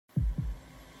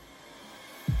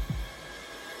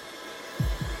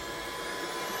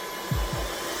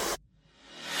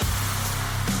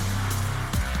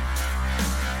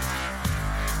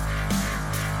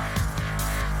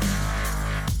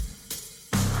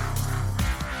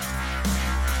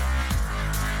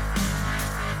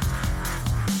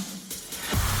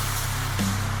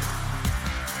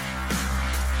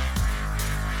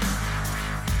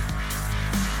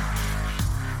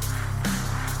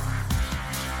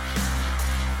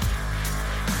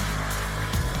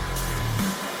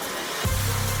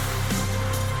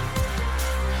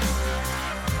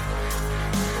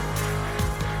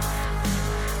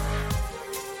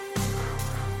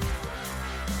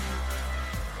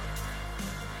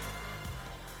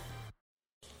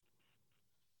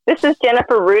This is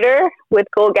Jennifer Reuter with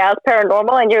Gold Gals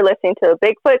Paranormal, and you're listening to the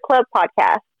Bigfoot Club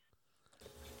podcast.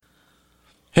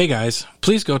 Hey guys,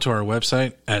 please go to our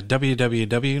website at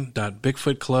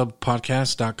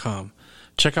www.bigfootclubpodcast.com.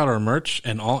 Check out our merch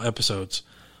and all episodes.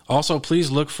 Also,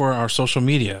 please look for our social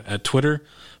media at Twitter,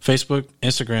 Facebook,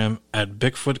 Instagram at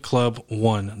Bigfoot Club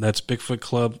 1. That's Bigfoot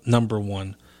Club number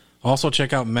 1. Also,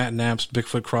 check out Matt Knapp's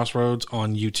Bigfoot Crossroads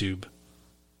on YouTube.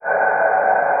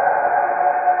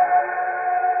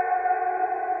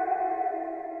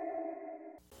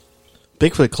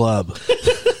 Bigfoot Club,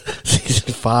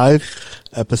 Season 5,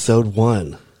 Episode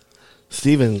 1.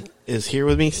 Steven is here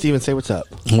with me. Steven, say what's up.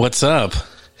 What's up?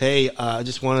 Hey, I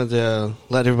just wanted to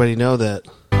let everybody know that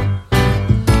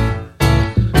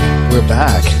we're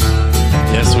back.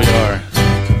 Yes, we are.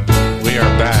 We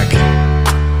are back.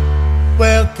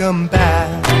 Welcome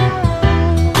back.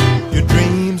 Your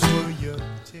dreams were your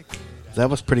ticket. That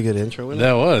was a pretty good intro, wasn't it?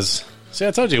 That was. See,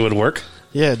 I told you it would work.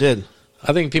 Yeah, it did.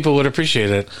 I think people would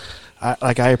appreciate it.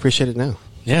 I appreciate it now.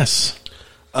 Yes.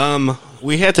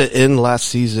 We had to end last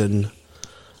season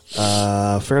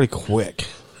fairly quick.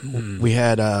 We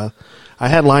had I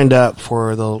had lined up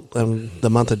for the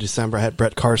month of December. I had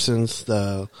Brett Carson's,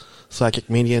 the psychic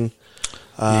medium.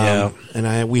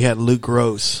 And we had Luke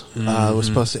Gross. It was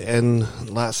supposed to end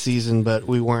last season, but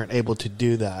we weren't able to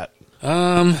do that.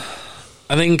 I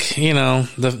think,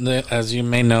 as you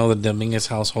may know, the Dominguez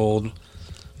household,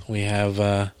 we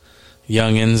have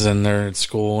youngins and they're at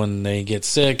school and they get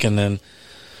sick and then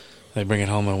they bring it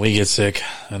home and we get sick.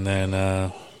 And then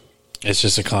it's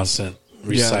just a constant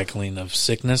recycling of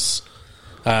sickness.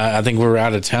 I think we're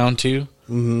out of town too.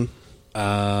 Mm-hmm.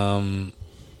 And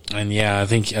I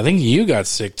think you got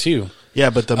sick too. Yeah,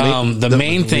 but the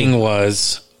main thing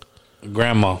was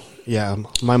Grandma. Yeah,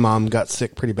 my mom got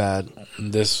sick pretty bad.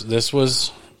 This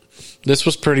was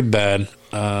pretty bad.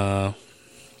 I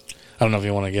don't know if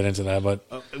you want to get into that, but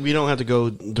we don't have to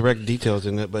go direct details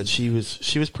in it. But she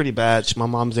was pretty bad. My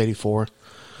mom's 84,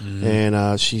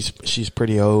 and she's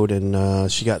pretty old,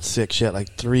 and she got sick. She had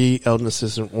like 3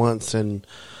 illnesses at once, and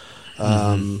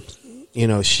I think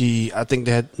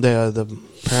the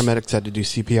paramedics had to do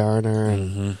CPR on her,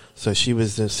 and so she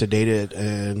was sedated,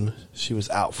 and she was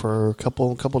out for a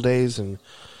couple days, and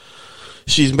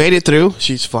she's made it through.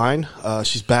 She's fine.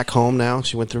 She's back home now.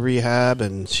 She went to rehab,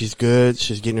 and she's good.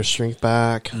 She's getting her strength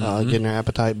back, getting her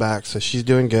appetite back, so she's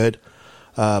doing good.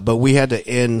 But we had to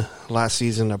end last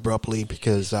season abruptly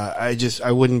because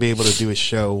I wouldn't be able to do a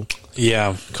show.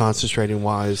 Yeah, concentrating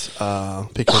wise,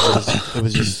 because it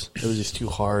was just too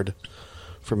hard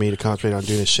for me to concentrate on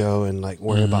doing a show and like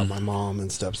worry about my mom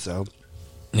and stuff. So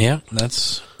yeah,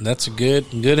 that's a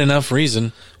good enough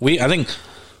reason. I think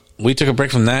we took a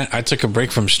break from that. I took a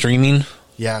break from streaming.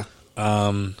 Yeah.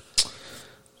 Because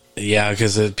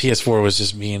the PS4 was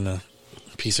just being a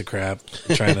piece of crap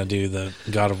trying to do the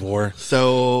God of War.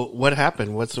 So what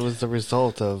happened? What was the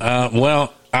result of?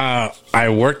 I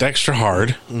worked extra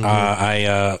hard.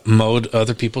 I mowed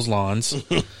other people's lawns,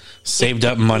 saved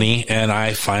up money, and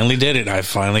I finally did it. I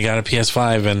finally got a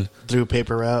PS5 and threw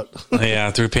paper out.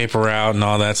 Threw paper out and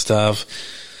all that stuff.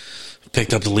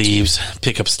 Picked up the leaves,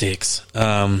 pick up sticks.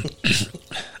 But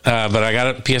I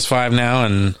got a PS5 now,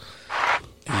 and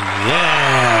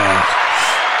yeah.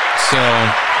 So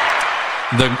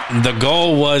the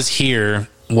goal was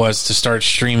to start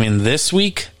streaming this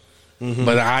week,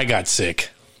 but I got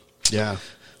sick. Yeah,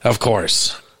 of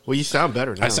course. Well, you sound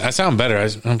better now. I sound better. I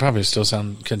probably still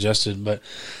sound congested, but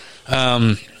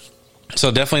so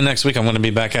definitely next week I'm going to be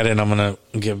back at it, and I'm going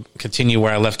to continue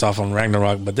where I left off on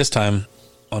Ragnarok, but this time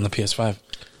on the PS5.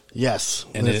 Yes,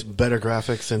 and it's better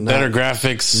graphics and better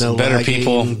lagging, no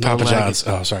people. Papa lagging. John's.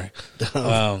 Oh, sorry.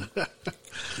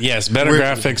 Yes, better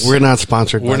graphics. We're not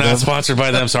sponsored. We're not sponsored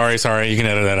by them. Sorry. You can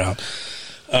edit that out.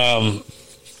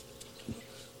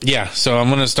 So I'm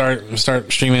gonna start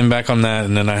streaming back on that,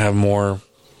 and then I have more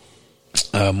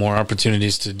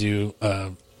opportunities to do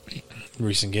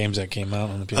recent games that came out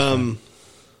on the PS5.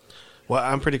 Well,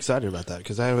 I'm pretty excited about that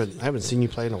because I haven't seen you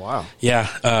play in a while. Yeah,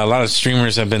 a lot of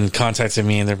streamers have been contacting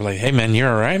me and they're like, "Hey, man, you're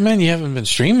all right, man. You haven't been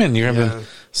streaming. You haven't."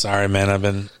 Sorry, man. I've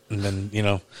been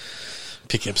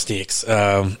picking up sticks.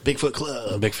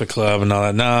 Bigfoot Club, and all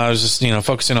that. No, I was just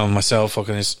focusing on myself,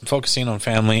 focusing on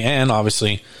family, and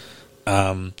obviously,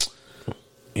 keeping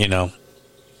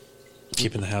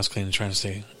the house clean and trying to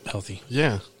stay healthy.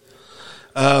 Yeah.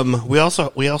 We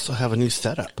also have a new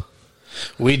setup.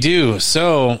 We do.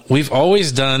 So we've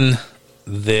always done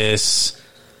this.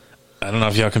 I don't know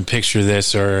if y'all can picture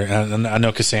this, or I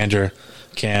know Cassandra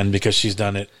can because she's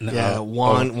done it. Yeah,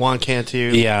 Juan can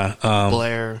too. Yeah,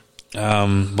 Blair.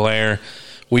 Blair.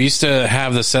 we used to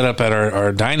have the setup at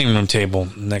our dining room table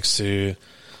next to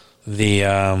the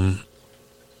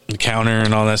counter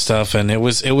and all that stuff, and it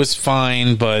was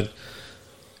fine, but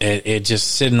it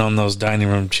just sitting on those dining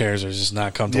room chairs is just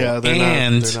not comfortable. Yeah,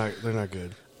 they're not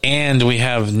good. And we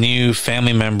have new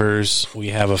family members. We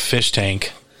have a fish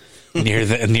tank near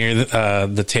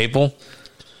the table,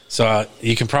 so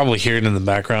you can probably hear it in the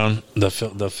background, the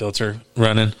filter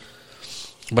running.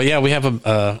 But yeah, we have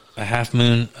a half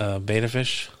moon betta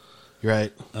fish.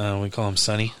 Right. We call him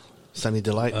Sunny. Sunny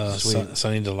Delight. Sweet.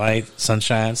 Sunny Delight,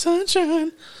 sunshine,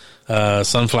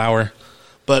 sunflower.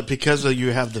 But because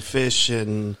you have the fish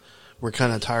and we're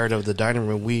kind of tired of the dining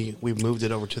room, we moved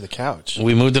it over to the couch.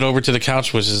 We moved it over to the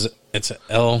couch, which is it's an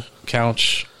L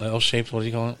couch, L shaped. What do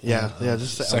you call it? Yeah,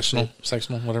 just the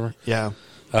sectional, whatever. Yeah,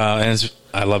 and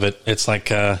I love it. It's like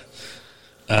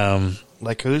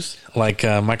like whose? Like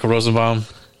Michael Rosenbaum.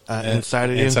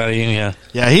 Inside of you? Inside of you, yeah.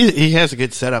 Yeah, he has a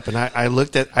good setup, and I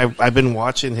looked at I've been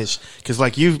watching his, because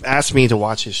like you've asked me to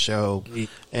watch his show,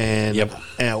 and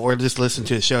or just listen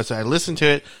to his show. So I listened to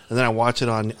it, and then I watch it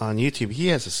on YouTube. He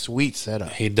has a sweet setup.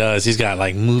 He does. He's got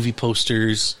like movie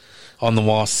posters on the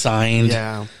wall signed.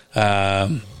 Yeah.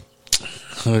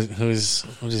 What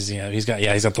does he have? He's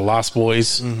got the Lost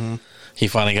Boys. Mm-hmm. He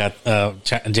finally got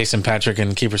Jason Patrick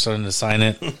and Kiefer Sutherland to sign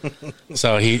it.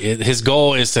 So his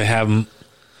goal is to have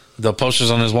the posters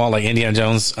on his wall like Indiana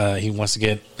Jones. He wants to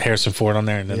get Harrison Ford on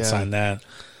there and then sign that.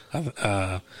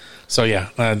 So yeah,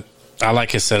 I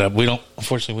like his setup.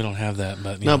 Unfortunately we don't have that,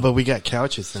 but but we got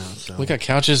couches now. So we got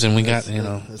couches, and we got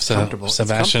comfortable.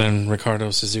 Sebastian and Ricardo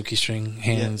Suzuki string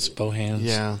hands, bow hands.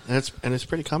 Yeah, and it's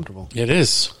pretty comfortable. It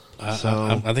is. I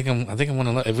think I'm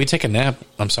going to. If we take a nap,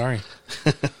 I'm sorry.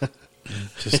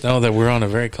 Just know that we're on a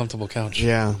very comfortable couch.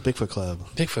 Yeah, Bigfoot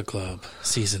Club,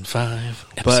 season 5,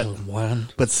 episode 1.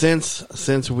 But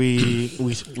since we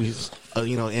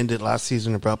ended last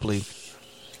season abruptly,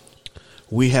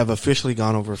 we have officially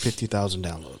gone over 50,000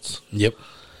 downloads. Yep,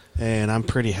 and I'm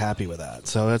pretty happy with that.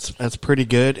 So that's pretty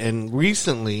good. And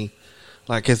recently,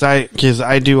 like, cause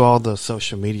I do all the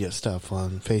social media stuff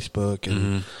on Facebook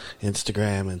and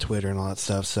Instagram and Twitter and all that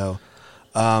stuff. So,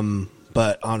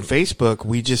 but on Facebook,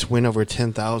 we just went over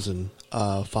 10,000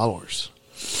 followers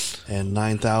and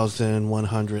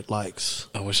 9,100 likes.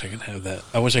 I wish I could have that.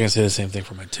 I wish I could say the same thing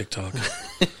for my TikTok.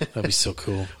 That'd be so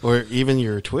cool. Or even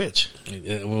your Twitch.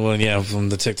 Well, yeah, from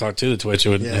the TikTok to the Twitch, it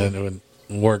would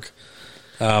work.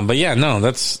 But yeah, no,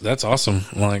 that's awesome.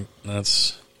 Like,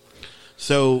 that's.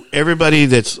 So everybody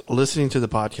that's listening to the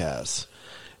podcast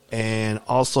and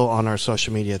also on our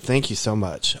social media, thank you so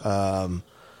much.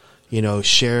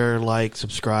 Share, like,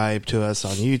 subscribe to us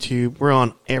on YouTube. We're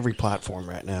on every platform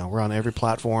right now. We're on every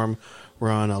platform.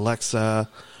 We're on Alexa.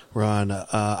 We're on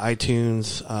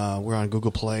iTunes. We're on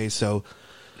Google Play. So,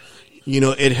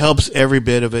 it helps every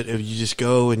bit of it if you just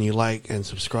go and you like and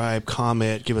subscribe,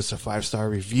 comment, give us a 5-star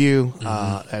review.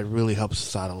 That really helps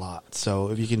us out a lot. So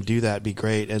if you can do that, it'd be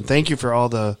great. And thank you for all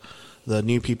the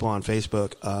new people on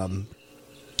Facebook.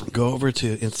 Go over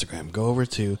to Instagram. Go over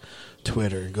to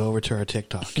Twitter, go over to our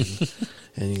TikTok,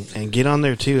 and get on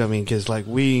there too. I mean, because like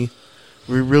we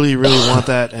really want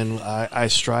that, and I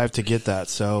strive to get that.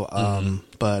 So,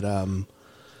 Bigfoot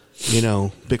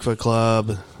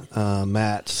Club,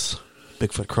 Matt's,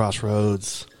 Bigfoot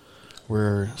Crossroads,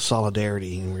 we're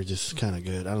solidarity, and we're just kind of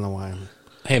good. I don't know why.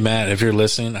 Hey Matt, if you're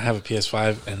listening, I have a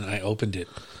PS5 and I opened it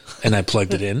and I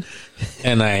plugged it in,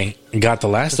 and I got The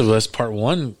Last of Us Part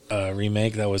 1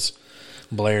 remake. That was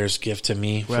Blair's gift to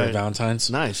me for Valentine's.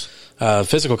 Nice.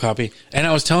 Physical copy. And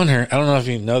I was telling her, I don't know if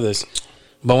you know this,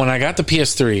 but when I got the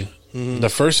PS3, the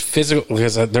first physical,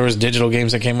 because there was digital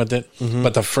games that came with it,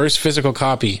 but the first physical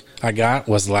copy I got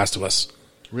was The Last of Us.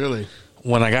 Really?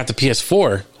 When I got the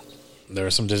PS4, there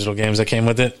were some digital games that came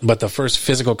with it, but the first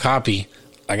physical copy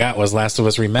I got was Last of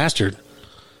Us Remastered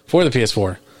for the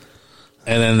PS4.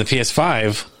 And then the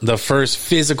PS5, the first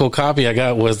physical copy I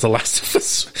got was The Last of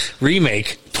Us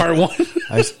Remake Part 1.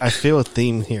 I feel a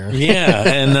theme here.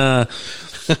 Yeah,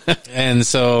 and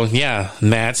so, yeah,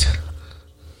 Matt,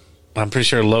 I'm pretty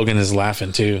sure Logan is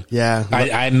laughing too. Yeah.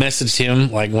 I messaged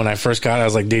him, like, when I first got it. I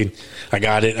was like, dude, I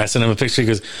got it. I sent him a picture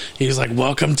because he was like,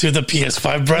 welcome to the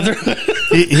PS5, brother.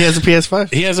 He has a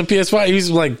PS5? He has a PS5. He was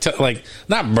like,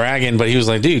 not bragging, but he was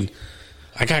like, dude,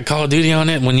 I got Call of Duty on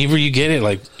it. Whenever you get it,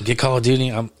 like, get Call of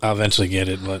Duty. I'll eventually get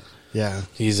it, but yeah,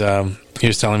 he was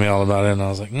telling me all about it, and I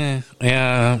was like, yeah,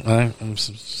 I'm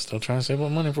still trying to save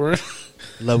up money for it.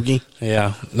 Logie.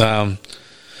 Yeah. But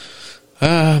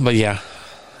yeah,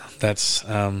 that's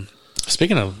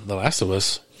speaking of The Last of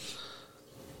Us.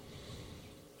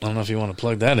 I don't know if you want to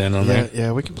plug that in on there.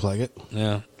 Yeah, we can plug it.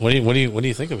 Yeah. What do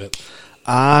you think of it?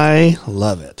 I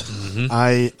love it.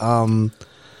 I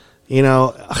you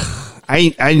know,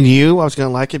 I knew I was going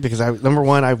to like it because number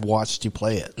one, I've watched you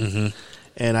play it,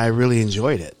 and I really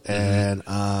enjoyed it. And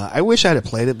I wish I had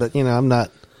played it, but you know, I'm not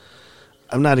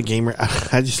a gamer.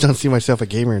 I just don't see myself a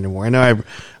gamer anymore. I know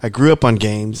I grew up on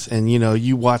games, and you know,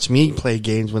 you watched me play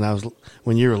games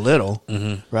when you were little,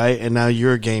 right? And now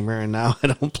you're a gamer, and now I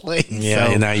don't play. Yeah,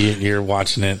 so. and now you're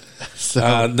watching it.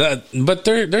 So- But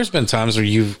there's been times where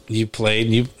you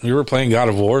played. You were playing God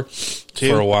of War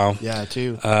for a while. Yeah,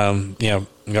 too. Yeah,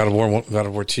 God of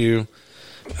War 2.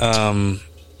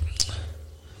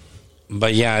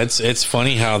 But yeah, it's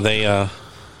funny how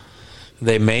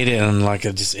they made it and like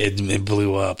it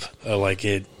blew up. A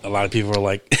lot of people are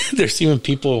like, there's even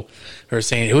people who are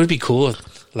saying it would be cool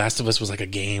if Last of Us was like a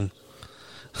game.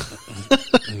 Are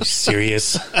you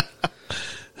serious?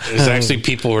 There's actually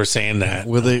people who are saying that.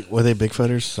 Were they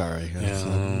Bigfooters? Sorry,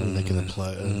 I'm making a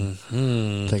play,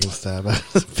 taking a stab at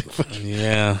Bigfoot.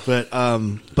 Yeah,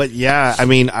 but yeah, I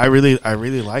mean, I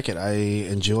really like it. I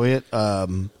enjoy it.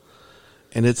 And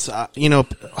it's you know,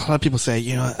 a lot of people say,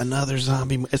 you know, another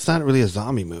zombie. It's not really a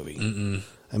zombie movie.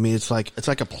 I mean, it's like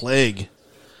a plague,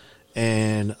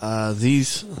 and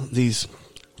these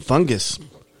fungus.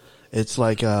 It's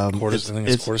like I think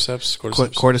it's cordyceps.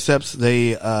 Cordyceps.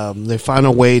 They find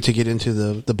a way to get into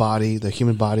the body, the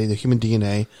human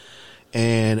DNA,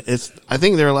 and I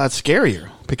think they're a lot scarier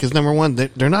because number one,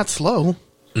 they're not slow.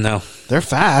 No, They're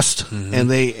fast, and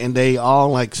they all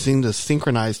like seem to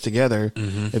synchronize together.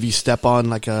 If you step on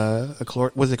like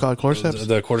what's it called, cordyceps?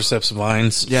 the cordyceps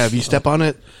vines. Yeah, if you step on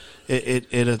it, it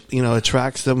you know,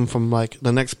 attracts them from like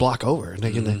the next block over. And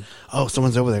they can,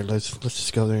 someone's over there. Let's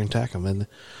just go there and attack them. And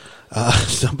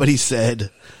somebody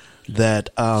said that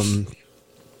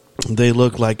they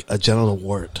look like a genital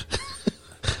wart.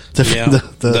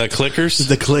 the clickers.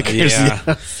 The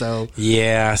clickers.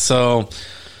 Yeah. So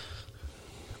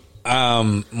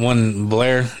when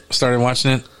Blair started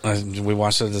watching it, we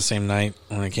watched it the same night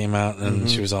when it came out, and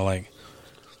she was all like,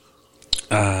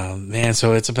 "Man,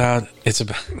 so it's about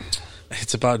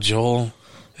Joel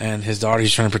and his daughter.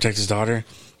 He's trying to protect his daughter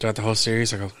throughout the whole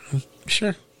series." I go,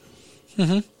 "Sure,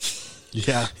 yeah,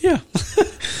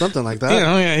 something like that."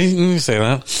 Yeah, you can say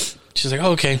that. She's like,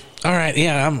 "Oh, okay, all right,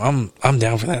 yeah, I'm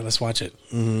down for that. Let's watch it."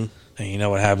 And you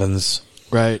know what happens.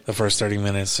 Right. The first 30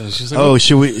 minutes. And she's like, "Oh,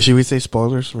 should we say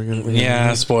spoilers?" We're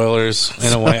gonna spoilers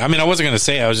in a way. I mean, I wasn't going to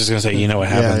say it. I was just going to say, you know what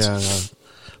happens. Yeah.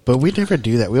 But we never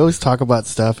do that. We always talk about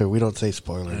stuff and we don't say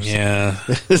spoilers. Yeah.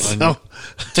 So,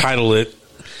 title it.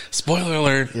 Spoiler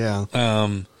alert. Yeah.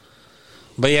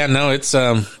 But yeah, no,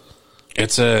 I'm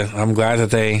glad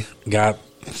that they got,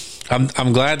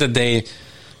 I'm glad that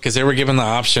because they were given the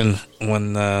option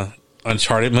when the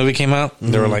Uncharted movie came out.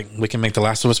 They were like, we can make the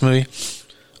Last of Us movie.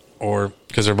 Or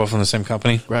because they're both from the same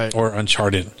company, right? Or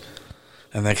Uncharted,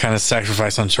 and they kind of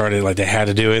sacrificed Uncharted. Like they had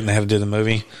to do it, and they had to do the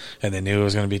movie, and they knew it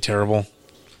was going to be terrible,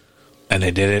 and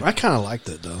they did it. I kind of liked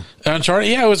it though.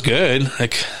 Uncharted, yeah, it was good.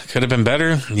 It could have been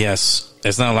better. Yes,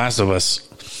 it's not Last of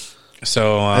Us.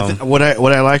 So what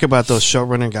I like about those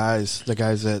showrunner guys, the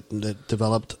guys that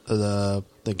developed the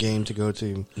game to go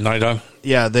to Naughty Dog.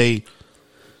 Yeah, they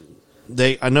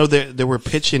I know they were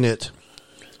pitching it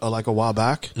like a while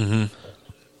back.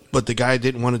 But the guy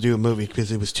didn't want to do a movie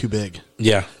because it was too big.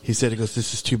 Yeah. He said,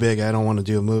 "This is too big. I don't want to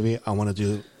do a movie. I want to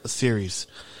do a series."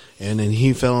 And then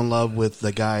he fell in love with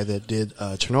the guy that did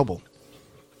Chernobyl.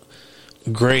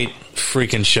 Great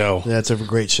freaking show. That's a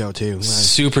great show, too. Right.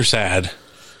 Super sad.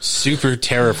 Super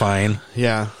terrifying.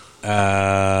 Yeah.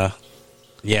 Yeah,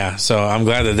 so I'm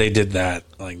glad that they did that.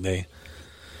 Like, they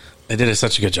did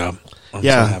such a good job. I'm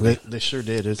so they sure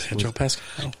did. Pedro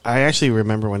Pascal. I actually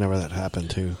remember whenever that happened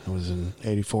too. It was in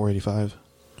 84, 85.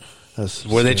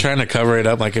 Were they trying to cover it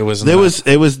up like it was?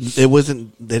 It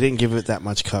wasn't. They didn't give it that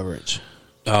much coverage.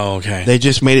 Oh, okay. They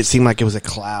just made it seem like it was a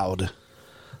cloud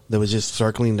that was just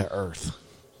circling the Earth.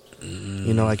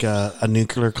 You know, like a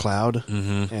nuclear cloud,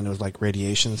 and it was like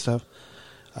radiation and stuff.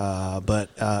 But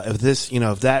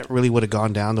if that really would have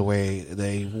gone down the way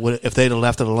they would, if they'd have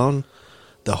left it alone,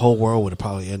 the whole world would have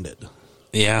probably ended.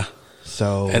 Yeah.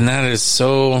 So, and that is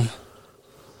so.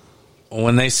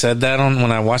 When they said that when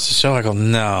I watched the show, I go,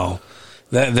 no,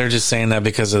 that they're just saying that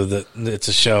because of it's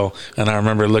a show. And I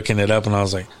remember looking it up, and I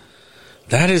was like,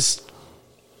 that is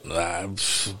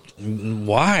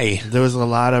why? There was a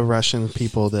lot of Russian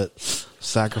people that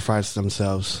sacrificed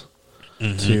themselves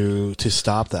to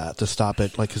stop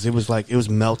it, because it was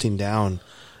melting down.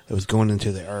 It was going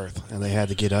into the earth, and they had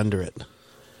to get under it.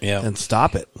 Yeah, and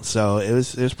stop it. So it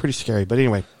was pretty scary. But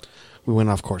anyway, we went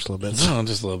off course a little bit. No,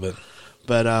 just a little bit.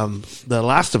 But The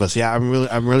Last of Us, yeah,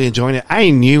 I'm really enjoying it. I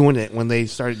knew when they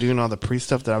started doing all the pre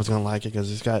stuff that I was going to like it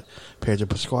because it's got Pedro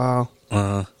Pascal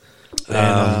and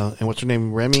what's her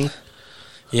name, Remy.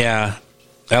 Yeah,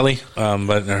 Ellie.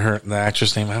 But the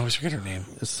actress name, I always forget her name.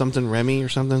 It's something Remy or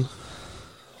something.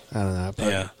 I don't know. But,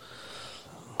 Yeah,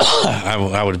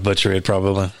 I would butcher it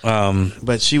probably.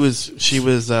 but she was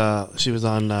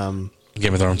on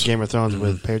Game of Thrones. Game of Thrones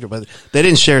with Pedro, but they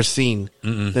didn't share a scene.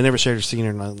 They never shared a scene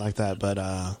or nothing like that. But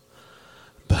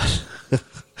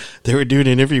they were doing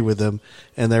an interview with them,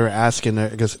 and they were asking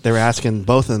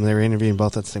both of them. They were interviewing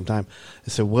both at the same time. They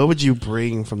said, "What would you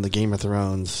bring from the Game of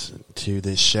Thrones to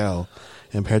this show?"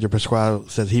 And Pedro Pascal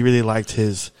said he really liked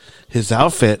his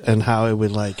outfit and how it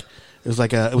would like. It was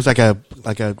like a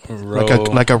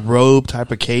robe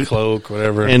type of cape, Cloak,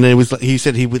 whatever. and it was. He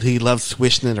said he loved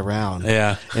swishing it around.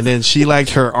 Yeah. And then she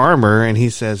liked her armor, and he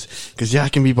says, "Because I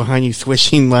can be behind you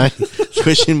swishing my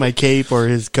cape or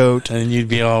his coat." And you'd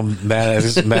be all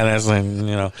badass,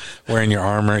 and wearing your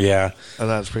armor. Yeah, Oh,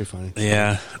 that was pretty funny.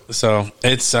 yeah. So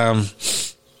it's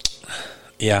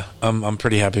yeah. I'm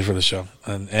pretty happy for the show,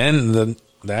 and the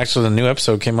new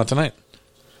episode came out tonight.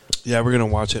 Yeah, we're gonna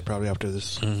watch it probably after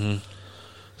this. Mm-hmm.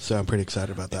 So I'm pretty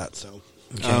excited about that. So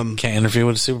Can't interfere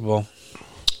with the Super Bowl.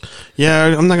 yeah,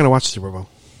 I'm not gonna watch the Super Bowl.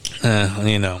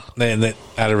 They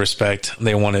out of respect,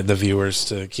 they wanted the viewers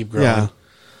to keep growing. Yeah.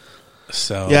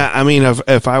 So Yeah, I mean,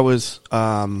 if I was,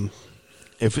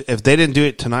 if they didn't do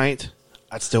it tonight,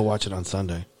 I'd still watch it on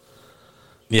Sunday.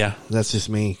 yeah. That's just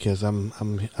me because I'm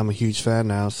a huge fan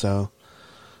now, so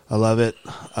I love it.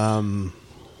 I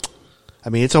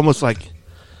mean, it's almost like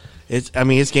it's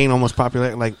gained almost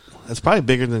popular. Like it's probably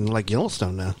bigger than like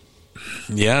Yellowstone now.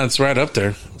 Yeah, it's right up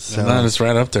there. So- It's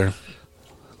right up there.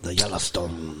 The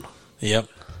Yellowstone. Yep.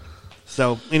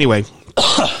 So anyway,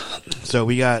 so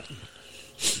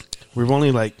we're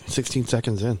only like 16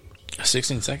 seconds in.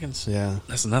 16 seconds. Yeah,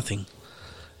 That's nothing.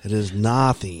 it is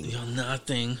nothing.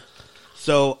 Nothing.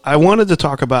 So I wanted to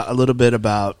talk a little bit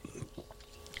about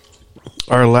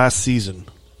our last season.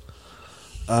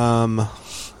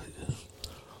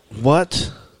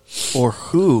 What or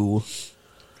who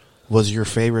was your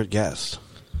favorite guest?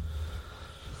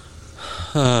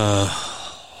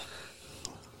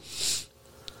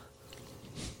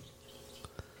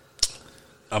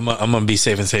 I'm gonna be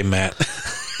safe and say Matt.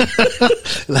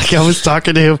 Like I was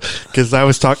talking to him because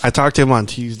I talked to him on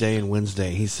Tuesday and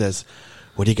Wednesday. He says,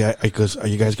 "What do you guys?" He goes, "Are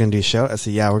you guys going to do a show?" I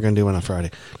said, "Yeah, we're going to do one on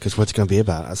Friday." Because what's it going to be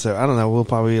about? I said, "I don't know. We'll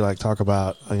probably like talk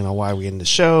about why we in the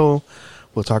show.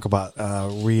 We'll talk about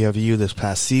review this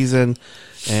past season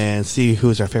and see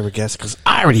who's our favorite guest. Because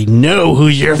I already know who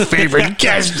your favorite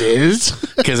guest is.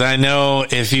 Because I know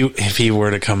if he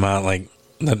were to come out like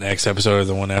the next episode or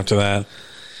the one after that,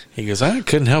 he goes, I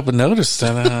couldn't help but notice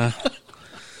that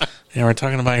we're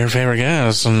talking about your favorite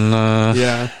guest, and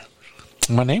Yeah.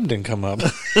 my name didn't come up.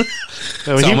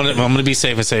 So So I'm gonna be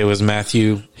safe and say it was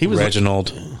Matthew. He was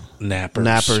Reginald Nappers.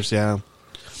 Nappers, yeah.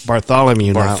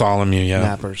 Bartholomew. Bartholomew,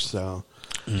 yeah. Nappers. So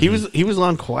he was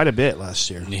on quite a bit last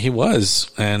year. He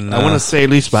was, and I want to say at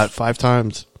least about 5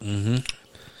 times.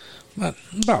 about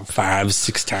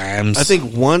 5-6 times. I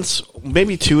think once,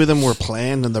 maybe 2 of them were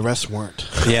planned and the rest weren't.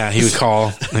 Yeah, he would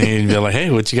call and he'd be like, "Hey,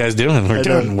 what you guys doing? We're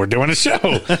doing a show."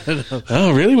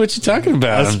 Oh, really? What you talking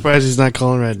about? I'm surprised he's not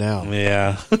calling right now.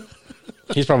 Yeah,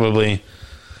 he's probably,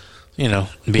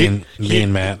 being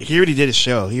Matt. He already did a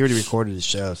show. He already recorded his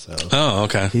show, so Oh,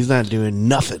 okay. he's not doing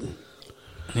nothing.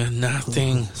 Yeah,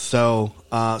 nothing. So,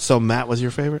 so Matt was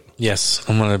your favorite? Yes,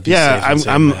 I'm gonna be. Yeah, safe and say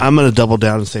I'm Matt. gonna double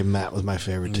down and say Matt was my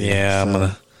favorite too. Yeah, I'm So-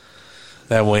 gonna.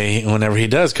 That way, whenever he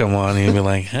does come on, he'll be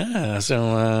like,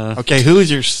 Okay, who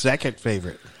is your second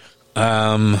favorite?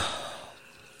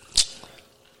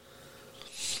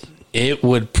 It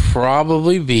would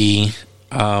probably be,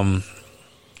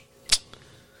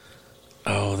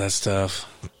 that's tough.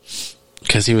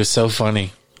 Because he was so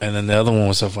funny. And then the other one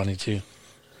was so funny, too.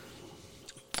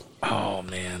 Oh,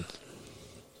 man.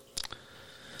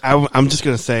 I'm just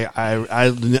gonna say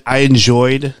I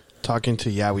enjoyed talking to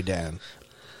Yowie Dan.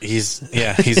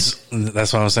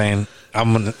 That's what I'm saying.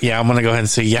 I'm gonna go ahead and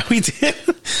say, yeah, we did.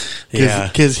 Yeah.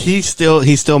 Because he's still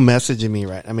messaging me,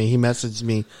 right? I mean, he messages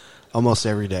me almost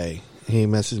every day. He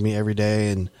messages me every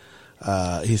day, and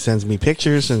he sends me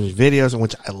pictures and videos,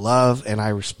 which I love, and I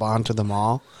respond to them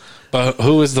all. But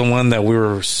who was the one that we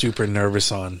were super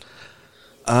nervous on?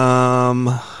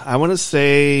 I want to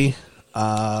say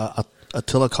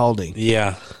Attila Caldi.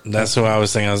 Yeah, that's what I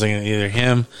was thinking. I was thinking either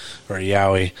him or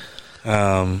Yowie.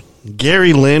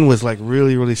 Gary Lynn was like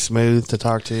really, really smooth to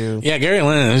talk to. Yeah, Gary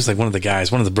Lynn is like one of the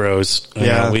guys, one of the bros.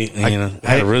 Yeah. We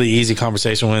had a really easy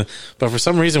conversation with, but for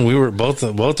some reason we were both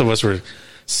of us were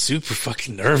super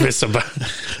fucking nervous about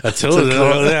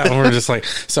Attila. Yeah, and we're just like,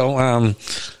 so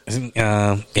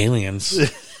aliens.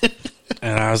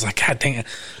 And I was like, God dang it.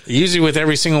 Usually with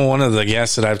every single one of the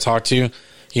guests that I've talked to,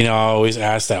 I always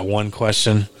ask that one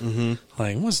question. Mm-hmm.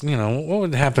 Like, what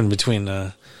would happen between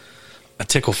a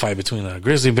tickle fight between a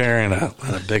grizzly bear and a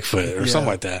Bigfoot or something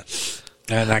like that?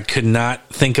 And I could not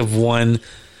think of one.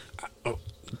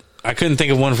 I couldn't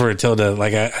think of one for Attila.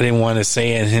 Like, I didn't want to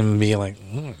say it and him be like,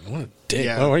 what a dick.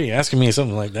 Yeah. Oh, why are you asking me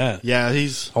something like that? Yeah,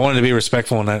 I wanted to be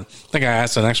respectful, and I think I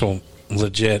asked an actual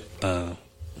legit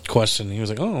question. He was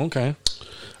like, oh, okay.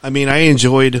 I mean, I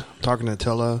enjoyed talking to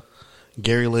Attila,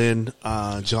 Gary Lynn,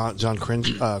 John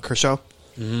Kershaw,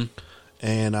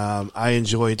 and I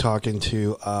enjoyed talking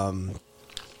to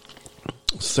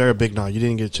Sarah Bignon. You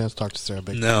didn't get a chance to talk to Sarah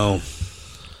Bignon. No.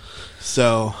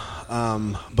 So,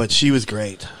 but she was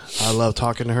great. I love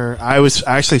talking to her. I was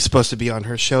actually supposed to be on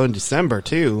her show in December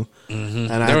too, and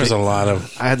There was a lot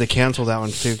of. I had to cancel that one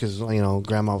too because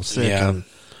Grandma was sick. Yeah. And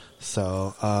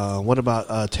so, what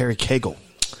about Terry Cagle?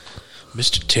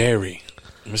 Mr. Terry.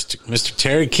 Mr.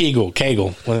 Terry Cagle.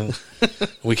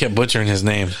 We kept butchering his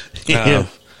name. Yeah.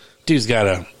 Dude's got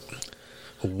a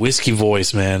whiskey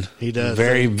voice, man. He does.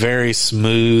 Very, very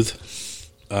smooth.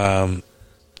 I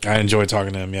enjoyed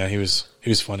talking to him. Yeah, he was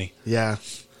funny. Yeah,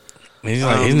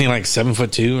 Isn't he like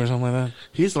 7'2" or something like that?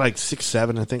 he's like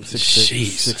 6'7", I think 6'6",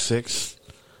 Jeez. 6'6",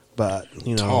 but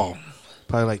Tall.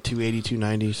 probably like 280,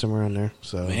 290 somewhere in there.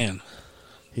 So Man.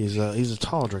 he's a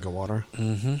tall drink of water.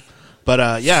 Mm-hmm.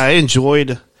 But yeah, I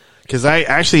enjoyed because I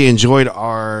actually enjoyed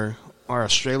our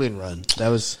Australian run. That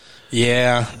was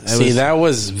That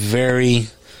was very,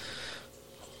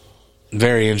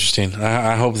 very interesting.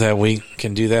 I hope that we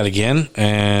can do that again,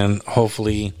 and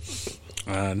hopefully,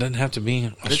 it doesn't have to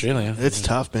be Australia. It's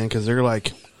tough, man, because they're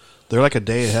like a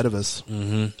day ahead of us.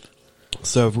 Mm-hmm.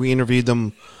 So if we interviewed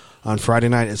them on Friday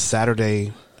night, it's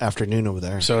Saturday afternoon over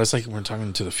there. So it's like we're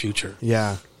talking to the future.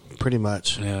 Yeah, pretty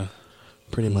much. Yeah.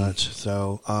 Pretty much.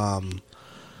 So,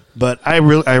 but I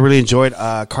really enjoyed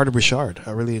Carter Bouchard.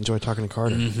 I really enjoyed talking to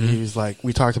Carter. He was like,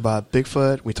 we talked about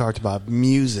Bigfoot, we talked about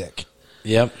music,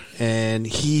 Yep. and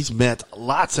he's met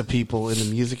lots of people in the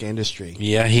music industry.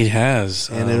 Yeah, he has.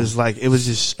 And it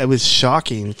was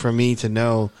shocking for me to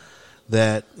know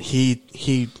that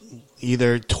he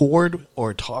either toured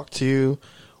or talked to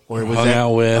or was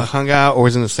hung out or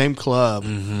was in the same club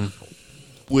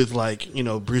with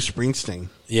Bruce Springsteen.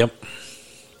 Yep.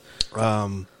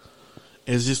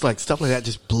 It's just like stuff like that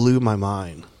just blew my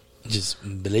mind. Just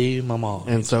blew my mind.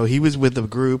 And so he was with the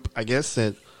group, I guess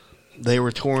that they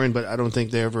were touring, but I don't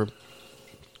think they ever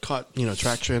caught,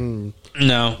 traction.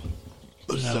 No,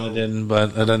 it didn't,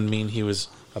 but that doesn't mean he was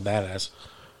a badass.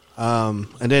 And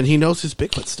then he knows his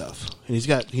Bigfoot stuff. And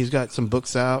he's got some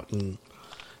books out, and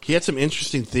he had some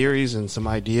interesting theories and some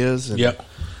ideas. And, Yep.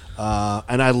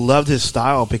 and I loved his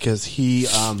style because he's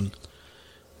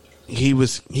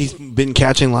been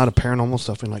catching a lot of paranormal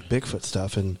stuff and like Bigfoot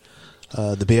stuff, and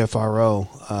the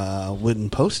BFRO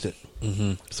wouldn't post it.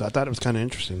 Mm-hmm. So I thought it was kind of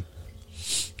interesting.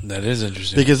 That is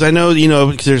interesting. Because I know,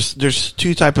 because there's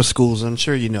two type of schools, and I'm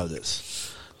sure you know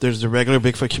this. There's the regular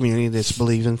Bigfoot community that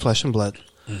believes in flesh and blood,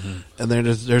 and then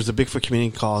there's the Bigfoot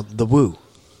community called the Woo.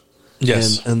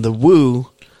 Yes. And the Woo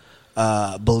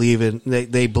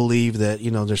they believe that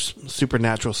there's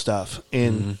supernatural stuff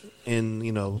in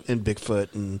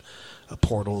Bigfoot and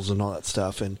portals and all that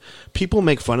stuff, and people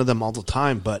make fun of them all the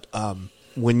time. But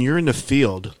when you're in the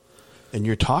field and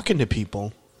you're talking to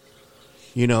people,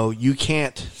 you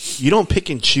don't pick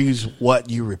and choose what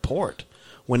you report.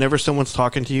 Whenever someone's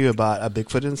talking to you about a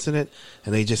Bigfoot incident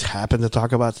and they just happen to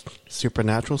talk about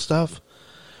supernatural stuff,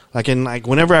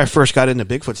 whenever I first got into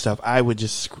Bigfoot stuff, I would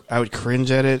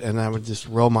cringe at it and I would just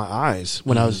roll my eyes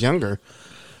when I was younger.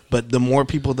 But the more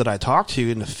people that I talk to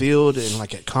in the field and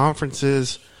like at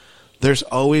conferences, there's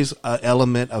always an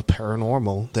element of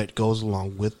paranormal that goes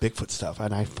along with Bigfoot stuff,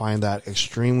 and I find that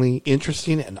extremely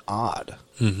interesting and odd.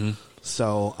 Mm-hmm.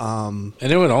 So, and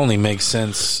it would only make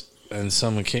sense on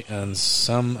some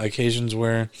occasions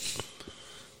where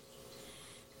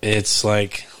it's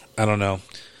like, I don't know,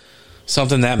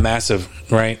 something that massive,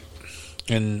 right?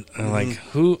 And like,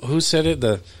 who said it?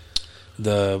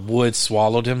 The wood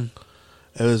swallowed him.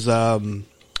 It was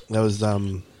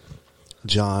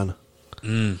John.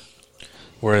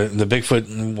 where the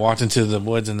Bigfoot walked into the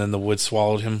woods and then the woods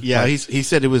swallowed him. Yeah, Like, he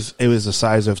said it was the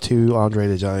size of two Andre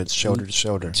the Giants shoulder to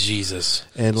shoulder. Jesus.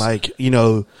 And like, you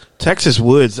know, Texas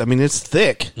woods, I mean, it's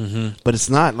thick, but it's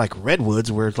not like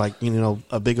redwoods where it's like, you know,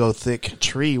 a big old thick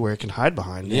tree where it can hide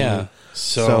behind. you Yeah. know?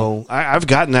 So, So I've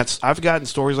gotten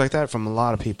stories like that from a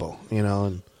lot of people, you know,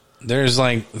 and there's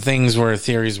like theories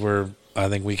where I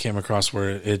think we came across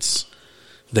where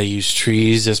they use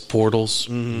trees as portals.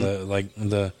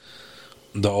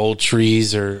 The old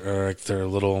trees are like their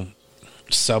little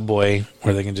subway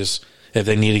where they can just, if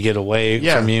they need to get away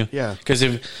from you. Yeah. Because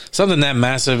if something that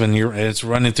massive and it's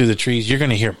running through the trees, you're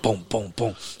going to hear boom, boom,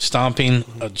 boom, stomping,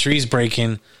 trees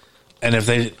breaking. And if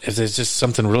there's just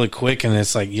something really quick and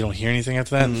it's like you don't hear anything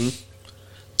after that,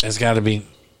 it's got to be,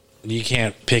 you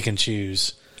can't pick and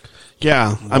choose.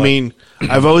 yeah, I mean,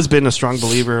 I've always been a strong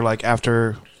believer, like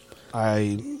after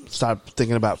I stopped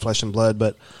thinking about flesh and blood,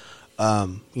 but,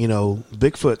 you know,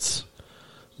 Bigfoots,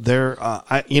 they're,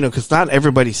 because not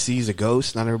everybody sees a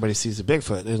ghost, not everybody sees a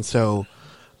Bigfoot. And so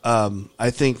I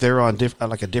think they're on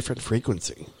like a different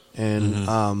frequency.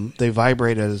 And they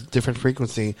vibrate at a different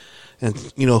frequency.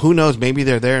 And, you know, who knows, maybe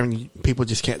they're there and people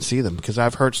just can't see them. Because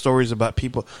I've heard stories about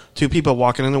two people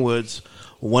walking in the woods.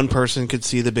 One person could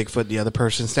see the Bigfoot. The other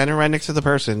person standing right next to the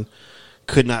person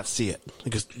could not see it.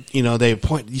 Because, you know, they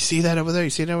point, you see that over there? You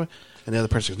see that over there? And the other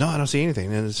person goes, no, I don't see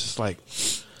anything. And it's just like,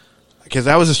 because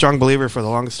I was a strong believer for the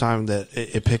longest time that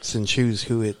it picks and chooses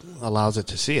who it allows it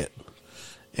to see it.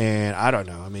 And I don't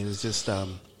know. I mean, it's just...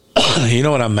 You know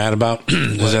what I'm mad about?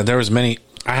 Is that there was I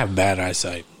have bad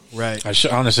eyesight. Right. I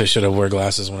honestly should have wore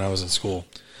glasses when I was in school.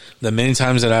 The many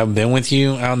times that I've been with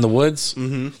you out in the woods,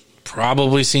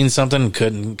 probably seen something,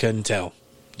 couldn't tell.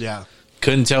 Yeah.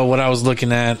 Couldn't tell what I was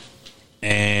looking at,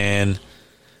 and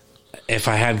if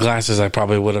I had glasses, I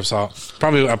probably would have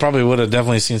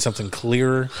definitely seen something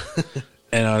clearer,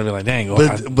 and I would be like, "Dang!"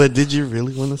 But did you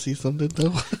really want to see something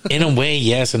though? In a way,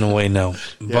 yes. In a way, no.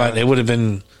 But it would have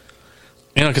been,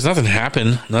 because nothing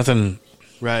happened.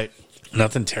 Right.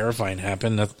 Nothing terrifying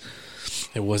happened.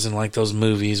 It wasn't like those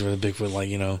movies where the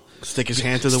Bigfoot, stick his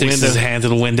hand to the sticks window. his hand to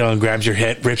the window and grabs your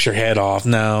head, rips your head off.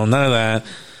 No, none of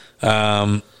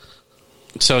that.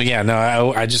 So yeah,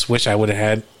 no, I just wish I would have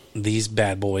had these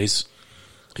bad boys.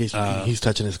 He's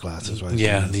touching his glasses, right?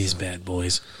 Yeah, these bad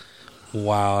boys.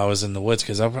 While I was in the woods,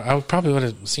 because I probably would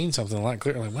have seen something a lot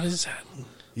clearer. Like, what is that?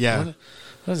 Yeah.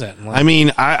 What is that? I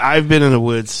mean, I've been in the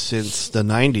woods since the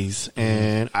 90s,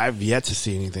 and I've yet to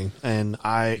see anything. And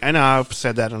I know I've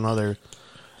said that on other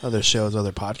shows,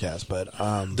 other podcasts, but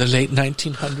the late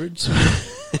 1900s.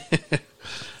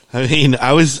 I mean,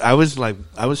 I was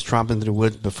tromping through the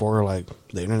woods before like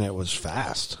the internet was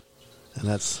fast, and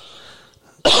that's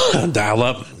dial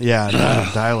up.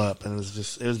 Yeah, dial up, and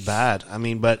it was bad. I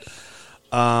mean, but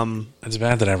it's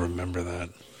bad that I remember that.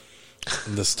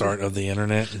 The start of the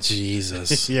internet,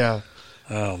 Jesus. Yeah.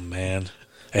 Oh man,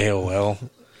 AOL,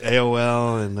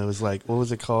 and it was like, what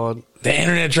was it called? The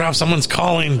internet dropped. Someone's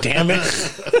calling. Damn it!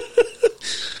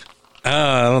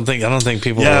 I don't think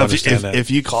people will understand that.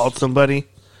 If you called somebody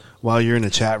while you're in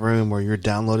a chat room or you're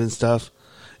downloading stuff,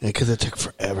 because it took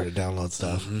forever to download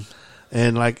stuff.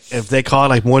 And like if they called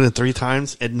like more than 3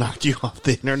 times, it knocked you off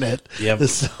the internet. Yep.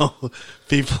 So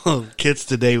kids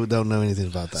today don't know anything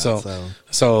about that.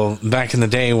 So back in the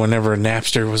day, whenever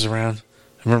Napster was around,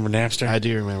 remember Napster? I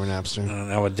do remember Napster.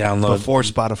 I would download before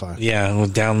Spotify. Yeah, I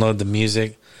would download the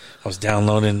music. I was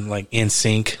downloading like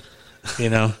NSYNC,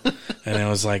 and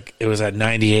it was at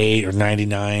 98 or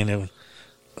 99.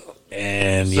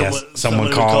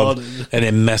 Someone called and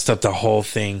it messed up the whole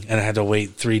thing, and I had to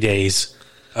wait 3 days.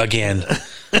 Again,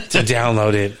 to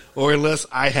download it, or unless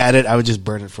I had it, I would just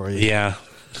burn it for you. Yeah,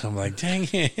 I'm like, dang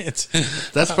it.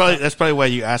 That's probably why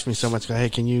you asked me so much. Hey,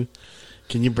 can you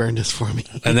burn this for me?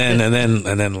 and then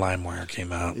LimeWire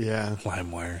came out. Yeah,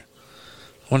 LimeWire.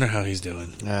 Wonder how he's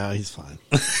doing. No, he's fine.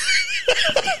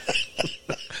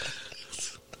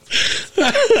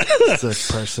 It's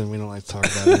a person we don't like to talk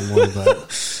about anymore, but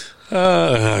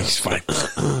he's fine.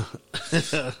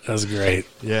 That was great.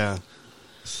 Yeah.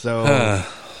 So.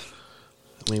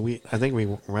 I mean, I think we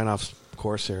ran off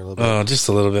course here a little bit. Oh, just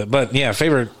a little bit, but yeah,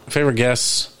 favorite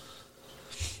guests.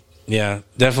 Yeah,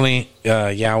 definitely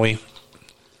Yowie.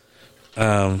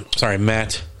 Sorry,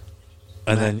 Matt,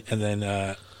 and then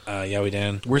Yowie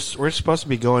Dan. We're supposed to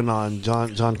be going on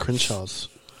John Kershaw's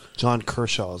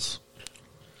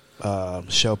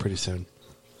show pretty soon.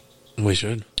 We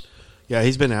should. Yeah,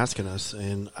 he's been asking us,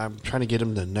 and I'm trying to get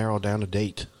him to narrow down a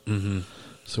date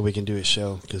so we can do his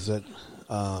show because that.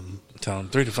 Tell him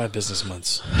 3 to 5 business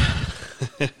months.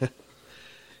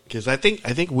 Because I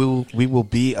think we will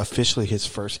be officially his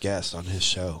first guest on his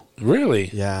show. Really?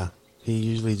 Yeah, he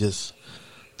usually just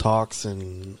talks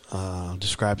and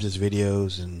describes his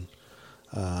videos and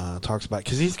talks about,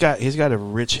 because he's got a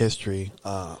rich history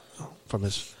from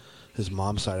his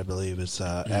mom's side, I believe. It's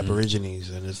Aborigines,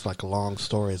 and it's like a long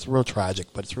story. It's real tragic,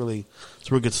 but it's a real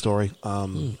good story.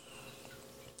 But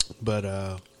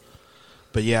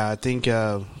yeah, I think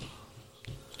so.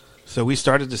 We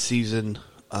started the season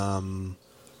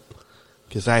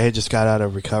because I had just got out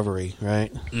of recovery,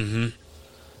 right? Mm-hmm.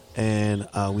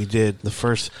 And we did the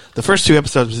first 2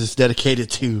 episodes was just dedicated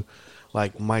to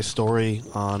like my story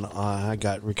on I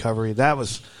got recovery. That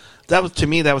was to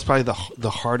me, that was probably the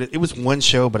hardest. It was one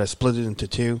show, but I split it into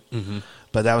 2. Mm-hmm.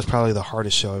 But that was probably the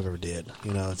hardest show I've ever did.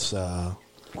 You know, it's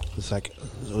like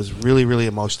it was really, really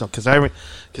emotional because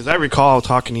I recall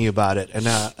talking to you about it, and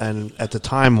at the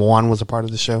time Juan was a part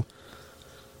of the show.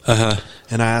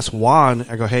 And I asked Juan,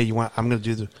 I go, hey, we're gonna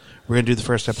do the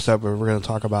first episode, but we're gonna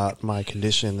talk about my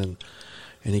condition,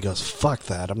 and he goes, fuck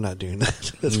that, I'm not doing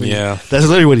that. That's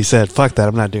literally what he said. Fuck that,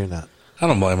 I'm not doing that. I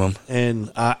don't blame him.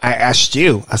 And I asked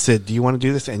you, I said, do you want to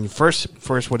do this? And first,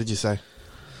 what did you say?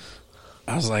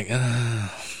 I was like,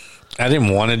 I didn't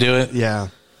want to do it. Yeah.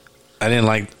 I didn't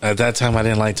like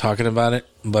talking about it,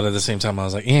 but at the same time, I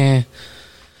was like, yeah,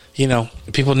 you know,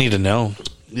 people need to know.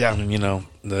 Yeah. You know,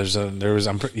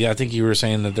 I think you were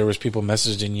saying that there was people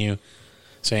messaging you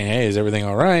saying, hey, is everything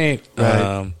all right?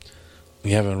 Right.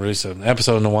 You haven't released an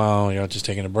episode in a while. You're just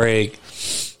taking a break.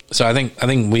 So I think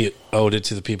we owed it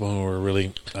to the people who were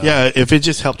really. Yeah. If it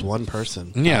just helped one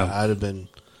person. Yeah. I'd have been.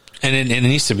 And it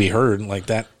needs to be heard like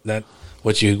that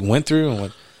what you went through and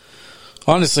what.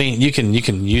 Honestly, you can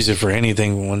use it for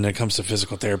anything when it comes to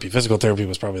physical therapy. Physical therapy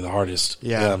was probably the hardest.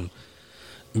 Yeah.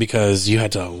 Because you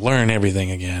had to learn everything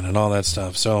again and all that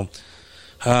stuff. So,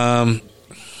 yeah,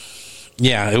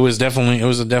 it was definitely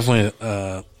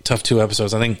tough 2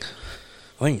 episodes. I think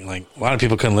like a lot of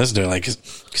people couldn't listen to it. Like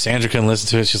Cassandra couldn't listen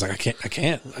to it. She's like, I can't. I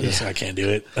can't do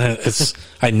it.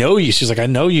 I know you. She's like, I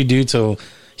know you do. Till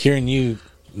hearing you.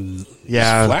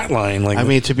 Yeah, flatline. Like, I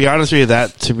mean, to be honest with you,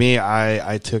 that to me,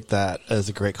 I took that as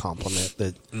a great compliment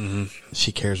that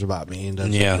she cares about me and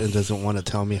doesn't want to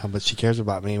tell me how much she cares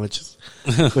about me, which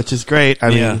is great.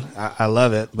 I mean, I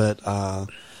love it, but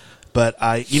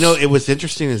I, you know, it was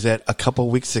interesting is that a couple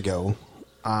weeks ago,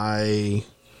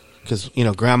 because you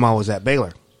know, Grandma was at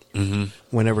Baylor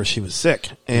whenever she was sick,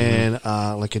 and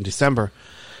like in December.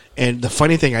 And the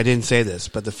funny thing, I didn't say this,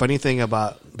 but the funny thing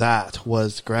about that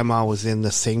was Grandma was in the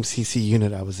same CC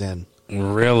unit I was in.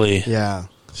 Really? Yeah.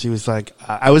 She was like,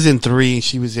 I was in 3,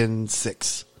 she was in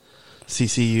 6.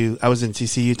 CCU, I was in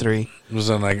CCU 3. Was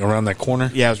it like around that corner?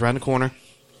 Yeah, it was around the corner.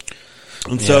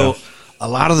 And so a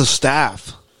lot of the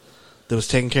staff that was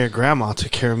taking care of Grandma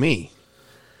took care of me.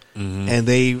 Mm-hmm. And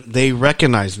they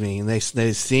recognized me, and they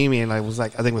see me, and I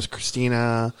think it was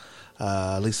Christina,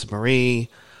 Lisa Marie.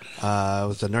 It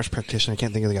was a nurse practitioner. I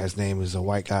can't think of the guy's name. It was a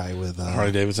white guy with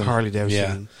Harley Davidson.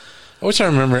 Yeah. I wish I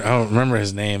remember. I don't remember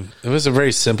his name. It was a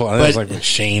very simple. I think it was like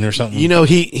Shane or something. You know,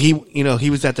 he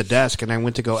was at the desk, and I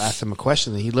went to go ask him a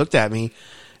question, and he looked at me,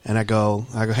 and I go,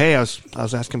 hey, I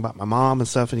was asking about my mom and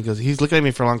stuff, and he's looking at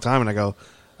me for a long time, and I go,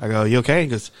 you okay? He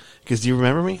goes, do you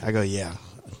remember me? I go, yeah,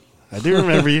 I do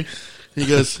remember you. He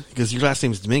goes, your last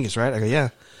name is Dominguez, right? I go, yeah.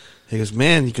 He goes,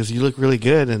 man, because you look really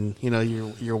good, and you know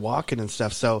you're walking and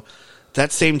stuff. So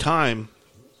that same time,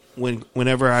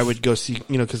 whenever I would go see,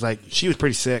 you know, because like she was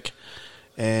pretty sick,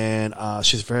 and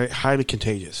she's very highly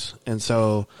contagious, and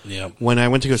so when I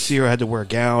went to go see her, I had to wear a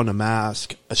gown, a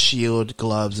mask, a shield,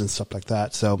 gloves, and stuff like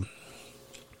that. So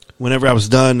whenever I was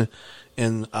done,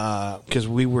 and because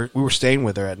we were staying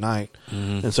with her at night,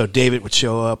 and so David would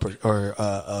show up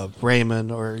or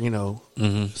Raymond or you know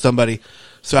somebody.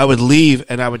 So I would leave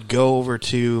and I would go over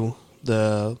to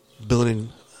the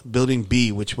building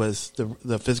B, which was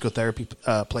the physical therapy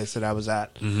place that I was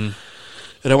at. Mm-hmm.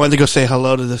 And I wanted to go say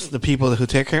hello to the people who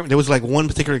take care of me. There was like one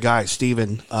particular guy,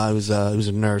 Steven, he was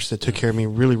a nurse that took care of me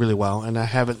really, really well. And I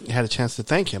haven't had a chance to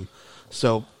thank him.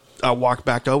 So I walked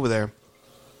back over there.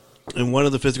 And one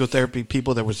of the physical therapy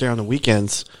people that was there on the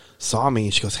weekends saw me.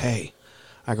 And she goes, hey.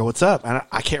 I go, what's up? And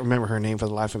I can't remember her name for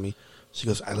the life of me. She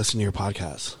goes, I listen to your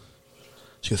podcast.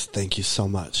 She goes, thank you so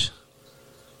much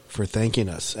for thanking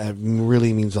us. It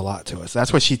really means a lot to us.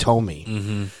 That's what she told me.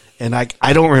 Mm-hmm. And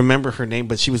I don't remember her name,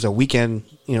 but she was a weekend,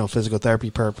 you know, physical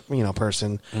therapy person.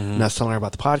 Mm-hmm. And I was telling her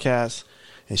about the podcast,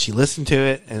 and she listened to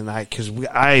it. And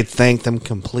I thanked them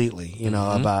completely, you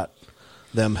know, about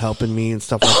them helping me and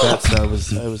stuff like that. So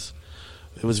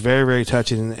it was very, very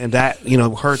touching. And that, you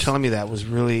know, her telling me that was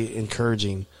really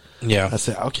encouraging Yeah. I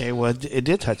said, okay, well, it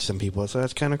did touch some people, so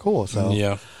that's kind of cool. So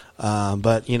Yeah.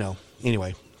 but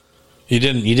anyway, You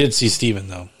did see Steven,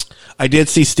 though. I did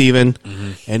see Steven,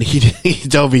 and he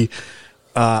told me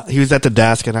he was at the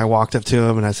desk, and I walked up to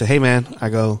him and I said, "Hey man," I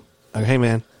go, "Hey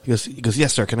man." He goes,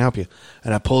 "Yes, sir. Can I help you?"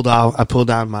 And I pulled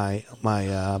down my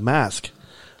mask,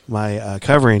 my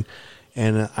covering,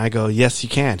 and I go, "Yes, you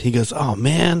can." He goes, "Oh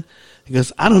man," he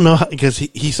goes, "I don't know," because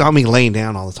he saw me laying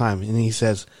down all the time, and he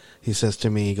says to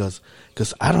me, he goes,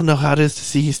 "I don't know how it is to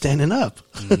see you standing up.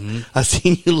 I've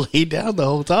seen you lay down the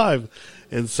whole time."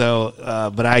 And so,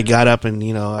 but I got up and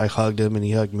I hugged him and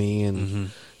he hugged me, and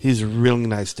he's a really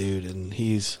nice dude, and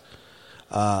he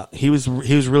was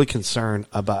really concerned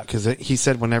about, because he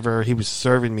said whenever he was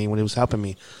serving me, when he was helping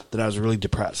me, that I was really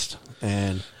depressed,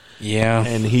 and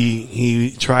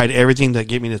he tried everything to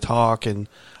get me to talk, and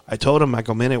I told him, I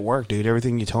go, "Man, it worked, dude.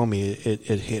 Everything you told me, it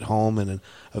hit home, and then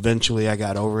eventually I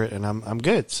got over it, and I'm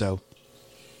good." So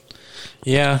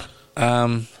Yeah.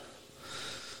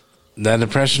 That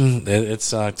depression, it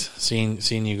sucked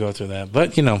seeing you go through that.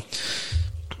 But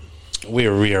we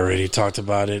already talked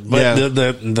about it. But Yeah.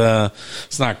 the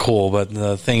it's not cool. But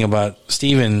the thing about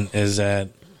Steven is that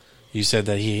you said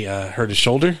that he hurt his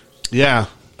shoulder yeah,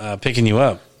 picking you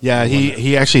up. yeah,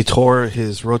 he actually tore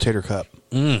his rotator cuff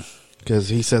because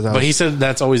he says, But he said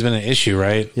that's always been an issue,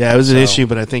 right? yeah, it was an So- issue,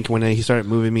 but I think when he started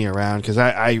moving me around, because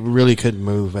I really couldn't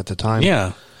move at the time.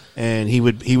 Yeah. And they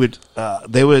would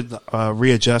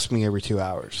readjust me every 2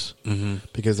 hours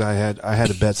because I had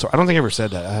a bed sore. I don't think I ever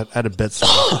said that. I had a bed sore.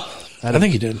 I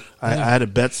think you did. I had a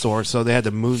bed sore, so they had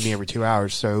to move me every 2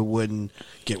 hours so it wouldn't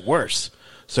get worse.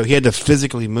 So he had to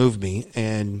physically move me,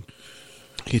 and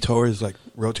he tore his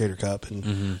rotator cuff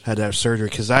and had to have surgery.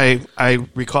 Because I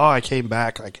recall I came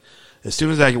back as soon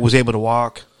as I was able to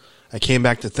walk, I came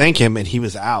back to thank him, and he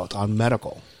was out on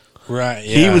medical. Right.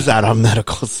 Yeah. He was out on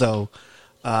medical, so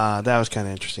that was kind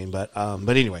of interesting. But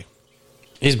anyway,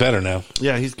 He's better now.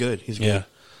 yeah, he's good. He's good. Yeah.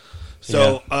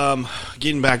 So,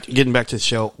 getting back to the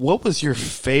show, what was your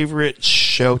favorite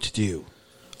show to do?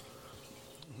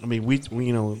 I mean, we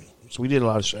so we did a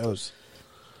lot of shows.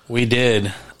 We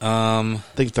did. I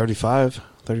think 35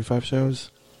 shows.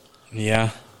 Yeah.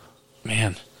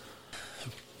 Man.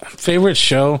 Favorite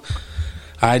show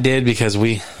I did because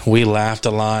we laughed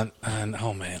a lot, and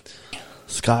oh man.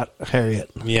 Scott Harriet.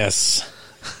 Yes.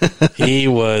 He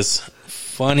was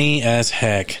funny as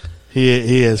heck. He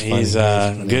is funny. He's He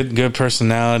is funny. good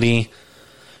personality.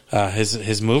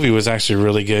 His movie was actually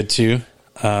really good too.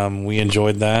 We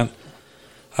enjoyed that.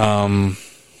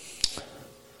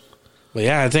 But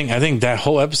yeah, I think that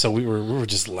whole episode we were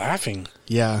just laughing.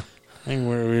 Yeah. I think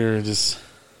we were just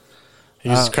he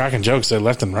was cracking jokes there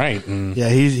left and right. And Yeah,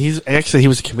 he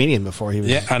was a comedian before he was.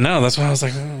 yeah, I know. That's why I was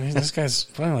like, oh, this guy's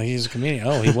funny. Like, he's a comedian.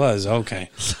 Oh, he was. Okay.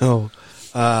 So,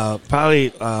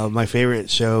 probably my favorite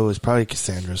show is probably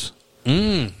Cassandra's.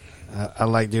 I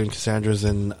like doing Cassandra's,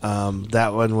 and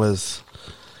that one was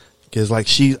because I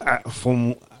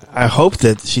hope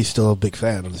that she's still a big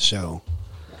fan of the show.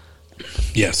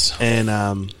 Yes. And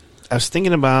I was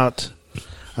thinking about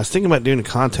doing a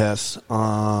contest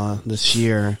this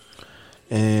year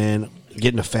and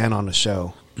getting a fan on the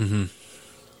show. Mm-hmm.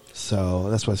 So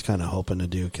that's what I was kind of hoping to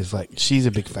do, because she's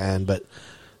a big fan, but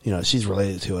she's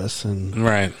related to us, and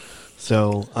Right.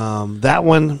 so that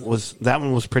one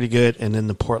was pretty good. And then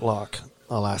the Portlock,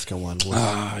 Alaska one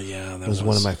That was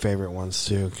one of my favorite ones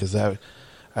too, because I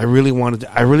really wanted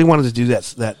to do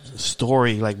that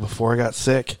story before I got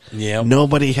sick. Yep.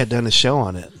 Nobody had done a show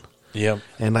on it. Yep.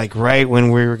 And right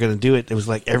when we were going to do it, it was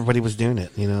everybody was doing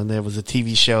it. And there was a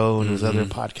TV show and there was other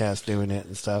podcasts doing it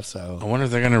and stuff. So I wonder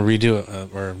if they're going to redo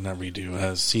it, or not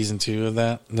redo, season 2 of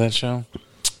that show.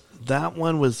 that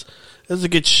one was a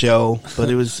good show, but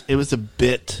it was a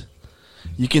bit.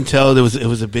 You can tell it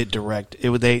was a bit direct.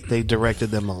 They directed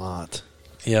them a lot.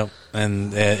 Yep.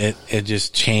 And it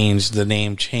just changed. The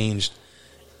name changed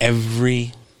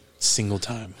every single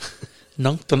time.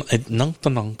 Nunk the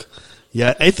nunk.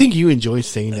 Yeah, I think you enjoy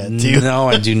saying that too. No,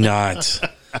 I do not.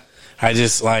 I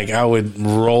just I would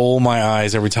roll my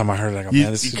eyes every time I heard it. I go,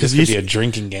 man, this could be a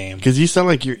drinking game. Because you sound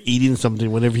like you're eating something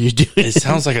whenever you do it. It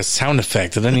sounds like a sound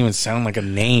effect. It doesn't even sound like a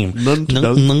name. Nunk,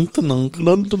 Nunk the nunk.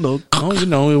 Nunk.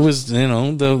 Oh, it was,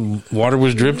 the water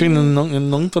was dripping and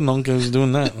nunk the nunk was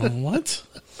doing that. What?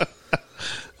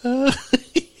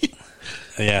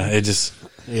 Yeah, it just,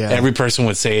 every person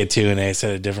would say it too, and they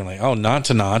said it differently. Oh, not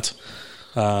to not.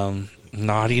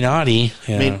 Naughty.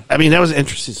 Yeah. I mean, that was an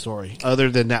interesting story. Other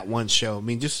than that one show, I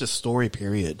mean, just the story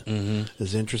period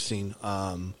is interesting.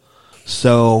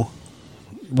 So,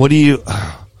 what do you?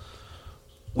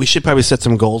 We should probably set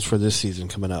some goals for this season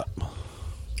coming up.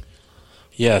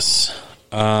 Yes.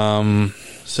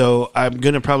 So I'm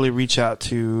going to probably reach out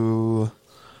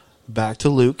back to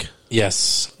Luke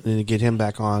Yes. and get him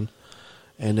back on.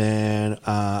 And then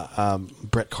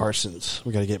Brett Carson's.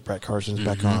 We got to get Brett Carson's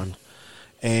back on.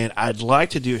 And I'd like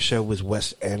to do a show with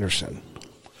Wes Anderson.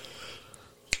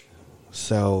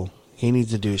 So he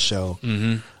needs to do a show.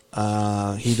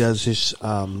 Mm-hmm. He does his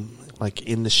like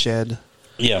In the Shed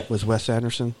Yeah. with Wes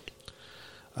Anderson.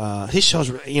 His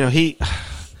shows,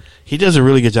 he does a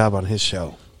really good job on his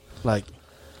show. Like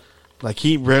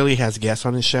he rarely has guests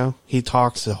on his show. He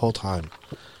talks the whole time.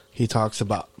 He talks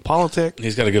about politics.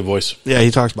 He's got a good voice. Yeah, he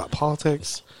talks about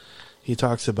politics. He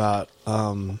talks about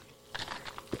the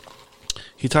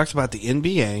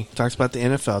NBA. He talks about the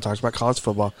NFL. Talks about college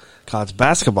football, college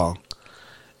basketball,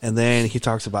 and then he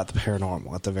talks about the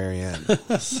paranormal at the very end.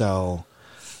 So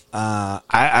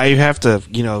I have to,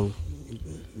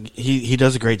 he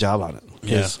does a great job on it.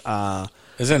 Yeah.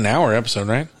 Is it an hour episode,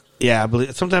 right? Yeah, I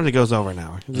believe sometimes it goes over an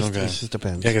hour. It Okay. just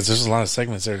depends. Yeah, because there's a lot of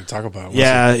segments there to talk about.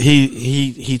 Yeah,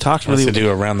 he talks Wants really. to do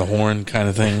around the horn kind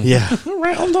of thing. Yeah,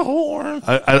 Around the horn.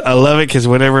 I love it because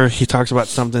whenever he talks about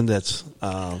something that's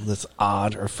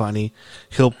odd or funny,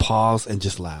 he'll pause and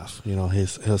just laugh.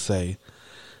 He'll say,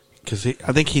 because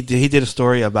I think he did a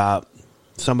story about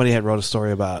somebody had wrote a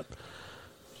story about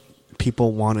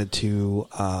people wanted to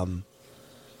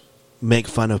make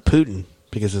fun of Putin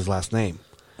because of his last name.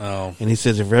 Oh. And he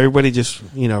says if everybody just,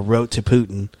 wrote to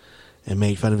Putin and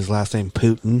made fun of his last name,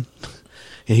 Putin,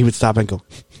 and he would stop and go,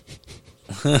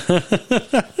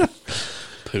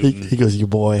 Putin. he goes, your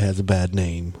boy has a bad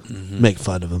name. Mm-hmm. Make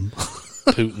fun of him.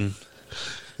 Putin.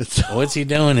 What's he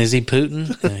doing? Is he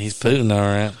Putin? Yeah, he's Putin, all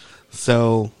right.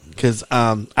 So, because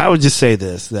I would just say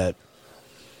this, that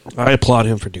I applaud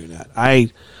him for doing that. I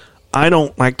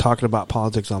don't like talking about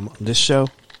politics on this show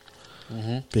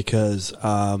because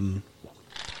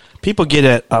people get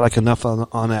it like enough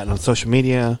on that on social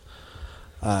media,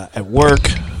 at work.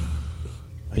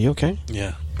 Are you okay?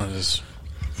 Yeah. I just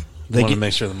They wanted get to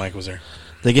make sure the mic was there.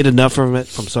 They get enough from it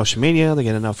from social media. They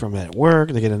get enough from it at work.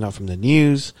 They get enough from the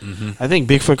news. Mm-hmm. I think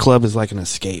Bigfoot Club is like an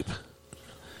escape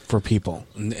for people.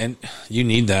 And you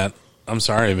need that. I'm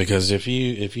sorry, because if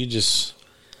you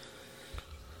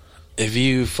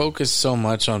focus so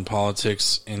much on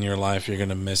politics in your life, you're going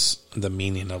to miss the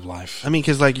meaning of life. I mean,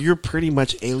 because like you're pretty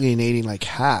much alienating like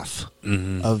half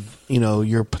of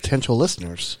your potential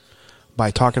listeners by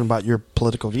talking about your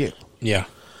political view. Yeah.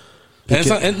 And, it's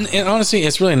not, and honestly,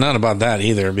 it's really not about that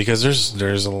either, because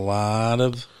there's a lot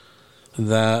of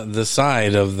the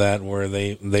side of that where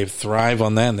they thrive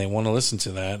on that and they want to listen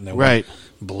to that and they want to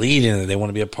bleed in it. They want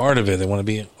to be a part of it. They want to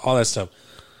be all that stuff.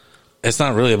 It's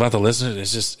not really about the listeners.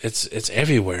 It's just it's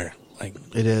everywhere. Like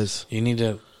it is. You need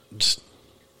to just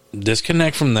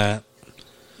disconnect from that.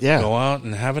 Yeah. Go out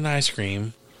and have an ice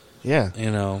cream. Yeah.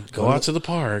 Go out to the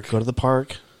park. Go to the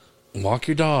park. Walk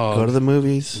your dog. Go to the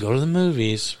movies. Go to the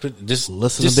movies. But just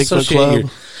listen to Bigfoot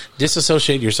Club.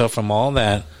 Disassociate yourself from all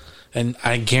that, and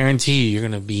I guarantee you're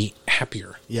going to be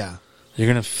happier. Yeah. You're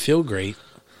going to feel great,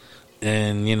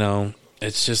 and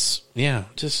it's just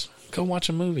just go watch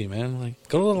a movie, man. Like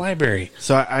go to the library.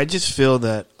 So I just feel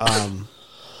that.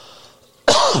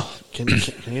 Can you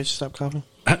just stop coughing?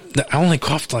 I only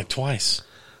coughed like twice.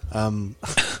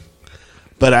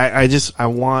 But I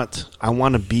want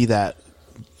to be that.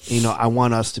 I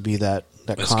want us to be that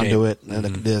escape. Conduit, and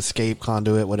the escape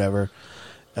conduit, whatever.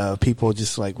 People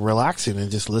just like relaxing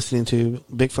and just listening to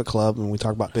Bigfoot Club, and we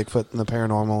talk about Bigfoot and the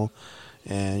paranormal,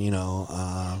 and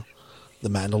the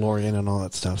Mandalorian and all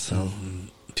that stuff. So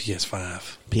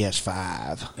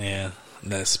PS5. Yeah,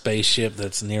 that spaceship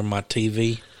that's near my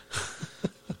TV.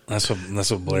 That's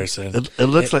what Blair said. It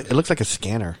looks like a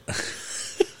scanner.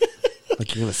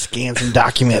 Like you're gonna scan some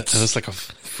documents. It looks like a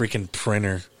freaking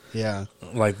printer. Yeah,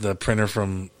 like the printer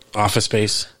from Office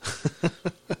Space.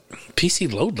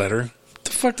 PC load letter. What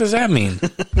the fuck does that mean?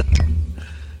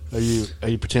 Are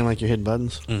you pretending like you're hitting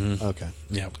buttons? Mm-hmm. Okay.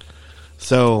 Yeah.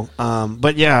 So,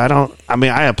 but yeah,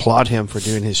 I applaud him for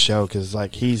doing his show because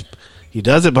like he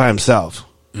does it by himself.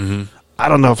 Mm-hmm. I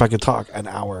don't know if I could talk an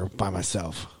hour by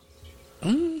myself.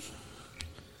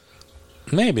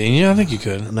 Maybe. Yeah, I think you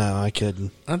could. No, I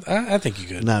couldn't. I think you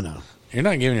could. No. You're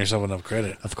not giving yourself enough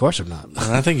credit. Of course I'm not. And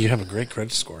I think you have a great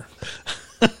credit score.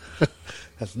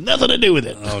 Has nothing to do with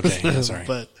it. Okay, yeah, sorry.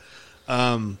 But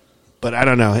I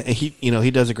don't know.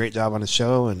 He does a great job on his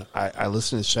show, and I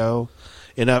listen to his show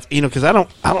enough. Because I don't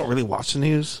really watch the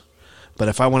news, but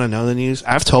if I want to know the news,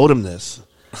 I've told him this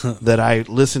that I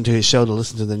listen to his show to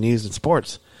listen to the news and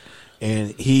sports.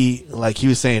 And he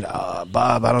was saying,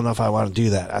 Bob, I don't know if I want to do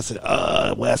that. I said,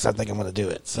 Wes, I think I'm going to do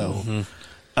it. So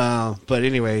But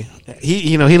anyway,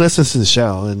 he listens to the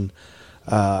show, and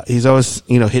he's always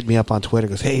hit me up on Twitter.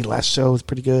 Goes, hey, last show was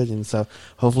pretty good, and so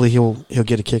hopefully he'll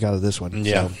get a kick out of this one.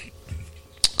 Yeah.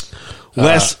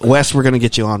 So, Wes, we're gonna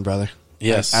get you on, brother.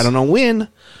 Yes. I don't know when,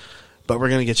 but we're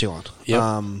gonna get you on.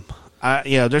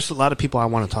 Yep. There's a lot of people I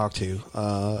want to talk to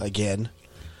again.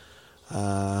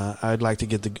 I'd like to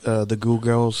get the Ghoul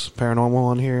Girls Paranormal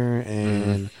on here,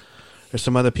 and there's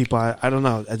some other people I don't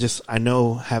know. I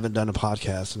know haven't done a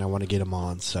podcast, and I want to get them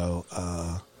on. So,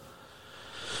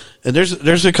 and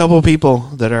there's a couple of people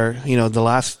that are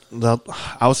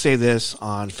I'll say this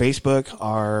on Facebook.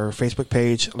 Our Facebook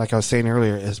page, like I was saying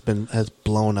earlier, has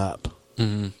blown up.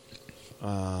 Mm-hmm.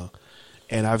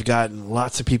 And I've gotten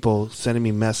lots of people sending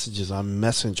me messages on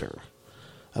Messenger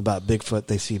about Bigfoot.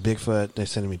 They see Bigfoot. They're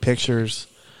sending me pictures,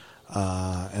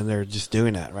 and they're just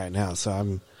doing that right now.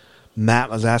 So Matt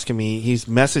was asking me. He's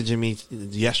messaging me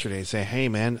yesterday saying, "Hey,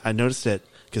 man, I noticed it,"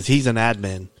 because he's an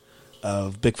admin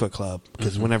of Bigfoot Club.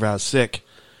 Because whenever I was sick,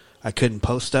 I couldn't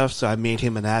post stuff, so I made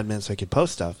him an admin so I could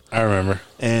post stuff. I remember.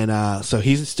 And so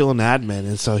he's still an admin,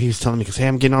 and so he was telling me, because, hey,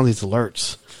 I'm getting all these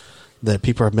alerts that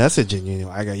people are messaging you.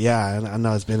 I go, yeah, I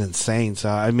know, it's been insane. So,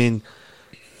 I mean,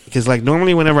 because, like,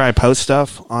 normally whenever I post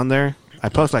stuff on there, I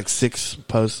post, like, 6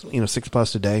 posts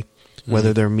a day,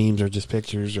 whether they're memes or just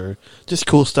pictures or just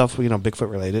cool stuff, Bigfoot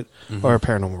related or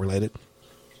paranormal related.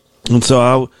 And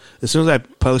so as soon as I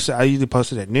post it, I usually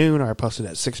post it at noon or I post it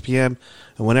at 6 p.m.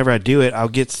 And whenever I do it, I'll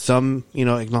get some,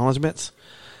 acknowledgments.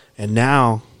 And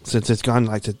now, since it's gone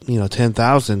like to,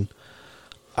 10,000,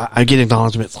 I get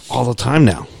acknowledgments all the time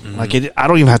now. Like I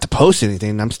don't even have to post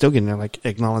anything. I'm still getting like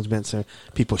acknowledgments of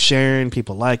people sharing,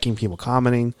 people liking, people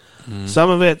commenting. Some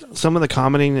of the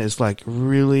commenting is like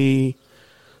really,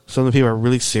 some of the people are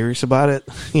really serious about it,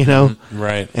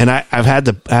 Right. And I have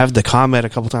the comment a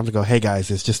couple times to go, hey guys,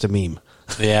 it's just a meme.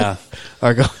 Yeah.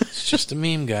 Or go, It's just a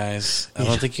meme, guys. I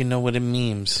don't think you know what it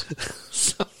means.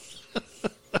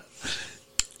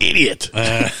 idiot.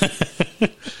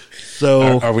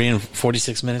 So Are we in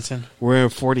 46 minutes in? we're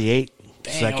at 48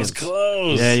 Dang, seconds. I was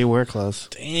close. Yeah, you were close.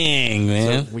 Dang,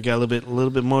 man. So we got a little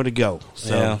bit more to go.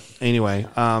 So Yeah. anyway,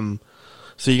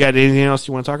 so you got anything else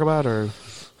you want to talk about, or?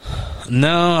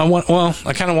 No,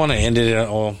 I kind of want to end it.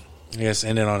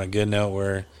 End it on a good note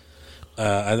where,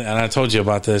 and I told you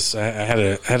about this. I had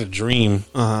a dream.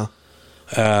 Oh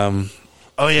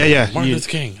yeah. Martin Luther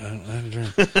King. I had a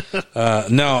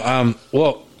dream.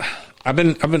 Well, I've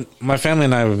been. My family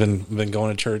and I have been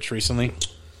going to church recently.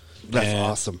 That's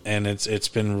awesome. And it's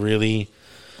been really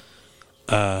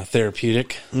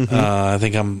therapeutic. I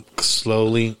think I'm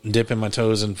slowly dipping my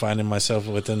toes and finding myself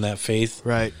within that faith.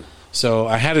 Right. So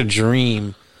I had a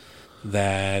dream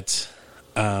that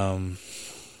I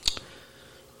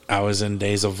was in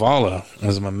Days of Vala. I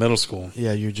was in my middle school.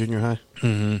 Yeah, you're junior high.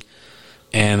 Mm-hmm.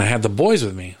 And I had the boys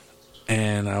with me.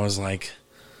 And I was like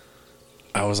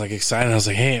excited. I was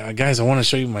like, hey, guys, I want to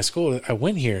show you my school. I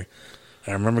went here.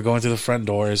 And I remember going through the front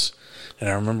doors. And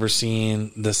I remember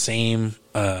seeing the same,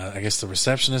 I guess the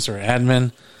receptionist or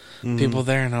admin people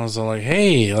there. And I was all like,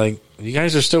 hey, like, you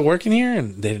guys are still working here?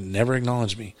 And they never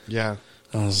acknowledged me. Yeah.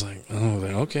 I was like,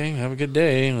 okay, have a good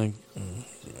day. Like,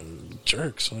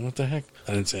 jerks. Like, what the heck?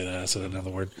 I didn't say that. I said another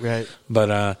word. Right.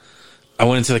 But I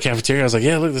went into the cafeteria. I was like,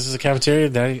 yeah, look, this is a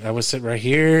cafeteria. I would sit right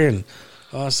here and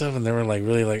all that stuff. And they were like,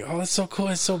 really like, oh, that's so cool.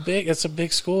 It's so big. It's a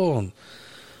big school. And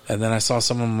then I saw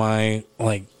some of my,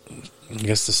 like, I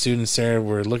guess the students there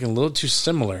were looking a little too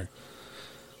similar.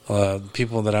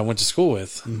 People that I went to school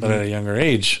with, but at a younger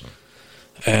age.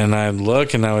 And I'd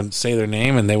look and I would say their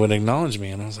name and they would acknowledge me.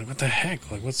 And I was like, what the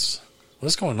heck? Like, what's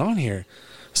going on here?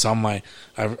 So I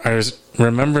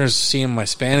remember seeing my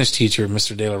Spanish teacher,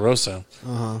 Mr. De La Rosa.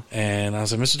 And I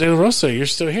was like, Mr. De La Rosa, you're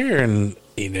still here. And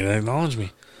he didn't acknowledge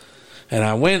me. And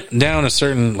I went down a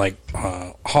certain like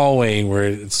hallway where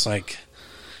it's like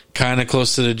kind of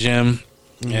close to the gym.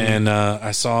 And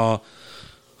I saw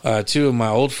two of my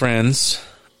old friends,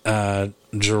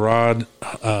 Gerard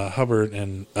Hubbard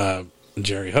and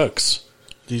Jerry Hooks.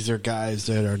 These are guys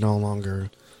that are no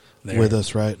longer with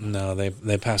us, right? No,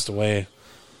 they passed away,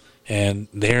 and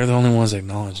they're the only ones that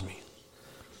acknowledged me.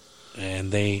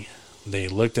 And they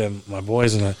looked at my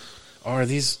boys and are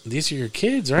these are your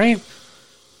kids, right?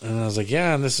 And I was like,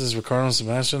 yeah. And this is Ricardo and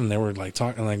Sebastian. And they were like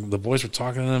talking, like the boys were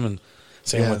talking to them and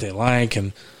saying what they like.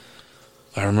 And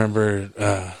I remember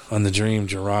on the dream,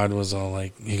 Gerard was all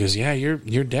like, he goes, yeah,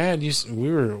 your dad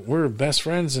we were best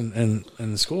friends in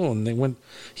the school, and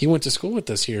he went to school with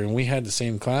us here, and we had the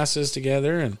same classes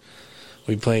together, and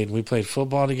we played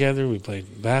football together, we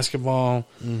played basketball,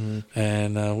 and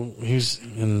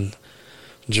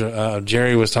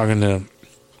Jerry was talking to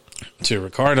to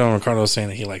Ricardo, and Ricardo was saying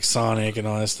that he likes Sonic and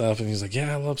all that stuff, and he's like,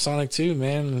 yeah, I love Sonic too,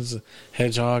 man. It's a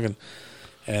hedgehog,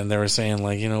 and they were saying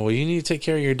like, well, you need to take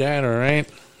care of your dad, all right?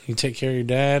 You take care of your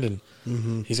dad,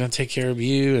 and he's gonna take care of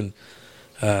you,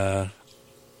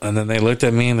 and then they looked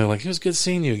at me and they're like, it was good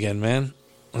seeing you again, man.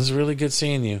 It was really good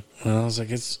seeing you. And I was like,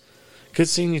 it's good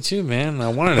seeing you too, man. And I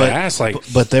wanted to ask, like,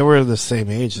 but they were the same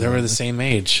age. They were the same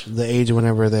age. The age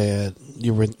whenever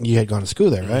you had gone to school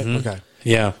there, right? Mm-hmm. Okay.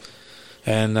 Yeah.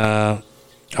 And I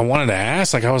wanted to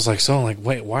ask, like, I was like, so, like,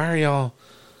 wait, why are y'all?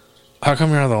 How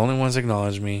come you're the only ones that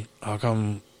acknowledge me? How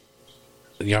come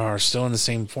y'all are still in the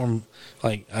same form?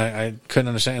 Like, I couldn't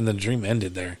understand. And the dream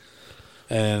ended there.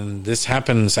 And this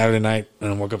happened Saturday night,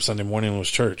 and I woke up Sunday morning and it was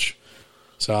church.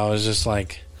 So I was just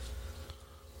like,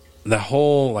 the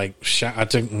whole, like, I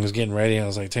was getting ready. I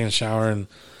was, like, taking a shower, and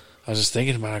I was just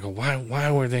thinking about it. I go,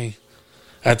 why were they?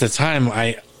 At the time,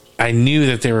 I knew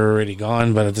that they were already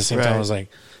gone, but at the same time, I was like,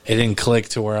 it didn't click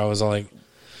to where I was like,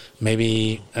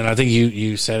 maybe, and I think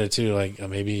you said it too, like,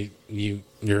 maybe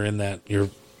you're in that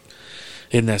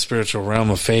spiritual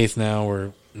realm of faith now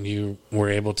where you were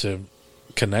able to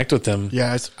connect with them.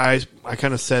 Yeah, I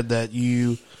kind of said that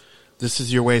this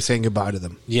is your way of saying goodbye to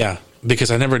them. Yeah,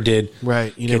 because I never did.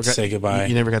 Right, you get never to say goodbye.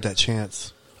 You never got that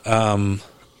chance.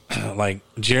 Like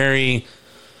Jerry,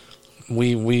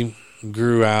 we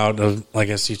grew out of, I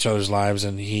guess, each other's lives,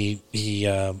 and he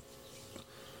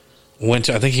went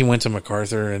to, I think he went to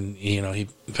MacArthur, and he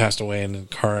passed away in a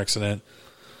car accident.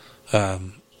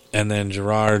 And then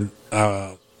Gerard,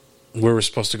 we were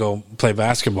supposed to go play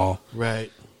basketball, right?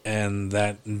 And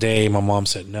that day, my mom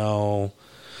said no,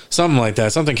 something like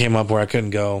that. Something came up where I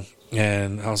couldn't go,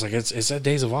 and I was like, "It's at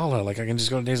Days of Allah. Like, I can just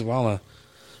go to Days of Allah."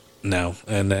 No,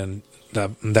 and then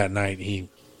that night he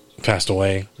passed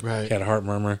away. Right, he had a heart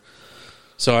murmur.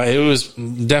 So it was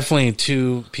definitely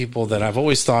two people that I've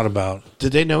always thought about.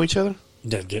 Did they know each other?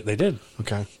 They did.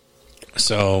 Okay.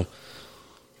 So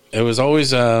it was always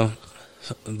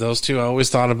those two I always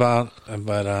thought about,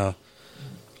 but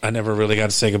I never really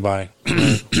got to say goodbye.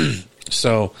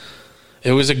 So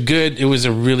it was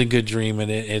a really good dream, and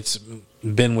it's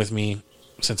been with me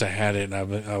since I had it. And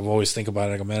I've always think about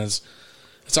it. I go, man, it's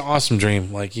an awesome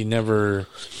dream. Like, you never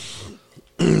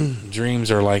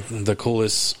dreams are like the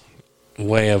coolest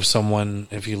way of someone,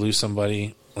 if you lose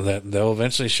somebody, that they'll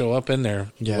eventually show up in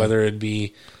there, whether it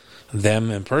be them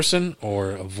in person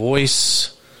or a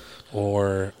voice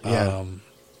or a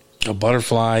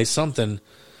butterfly, something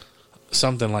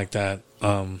like that.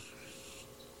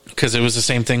 Because it was the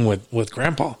same thing with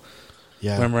Grandpa.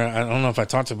 Yeah, remember, I don't know if I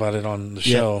talked about it on the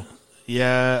show.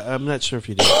 Yeah, I'm not sure if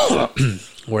you did.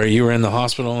 Where you were in the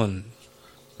hospital, and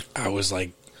I was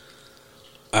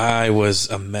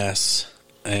a mess.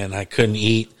 And I couldn't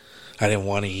eat. I didn't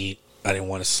want to eat. I didn't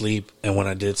want to sleep. And when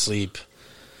I did sleep,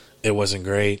 it wasn't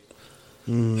great.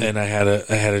 And I had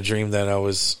a dream that I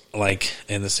was like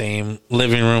in the same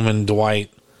living room, and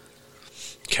Dwight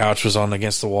couch was on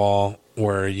against the wall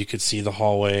where you could see the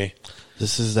hallway.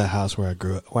 This is the house where I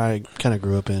grew up. Where I kind of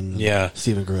grew up in. Yeah,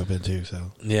 Steven grew up in too. So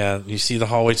yeah, you see the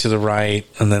hallway to the right,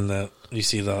 and then you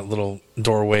see the little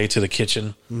doorway to the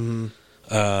kitchen. Mm-hmm.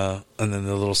 And then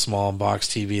the little small box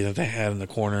TV that they had in the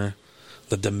corner,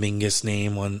 the Dominguez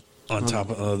name on top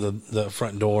of the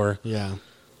front door. Yeah.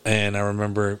 And I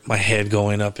remember my head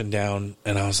going up and down,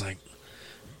 and I was like,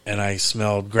 and I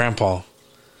smelled Grandpa.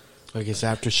 Like his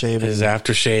aftershave. His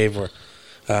aftershave,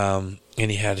 and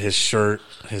he had his shirt,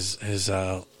 his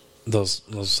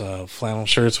those flannel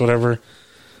shirts, whatever.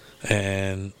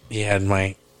 And he had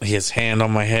his hand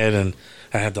on my head, and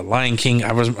I had the Lion King.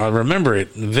 I remember it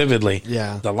vividly.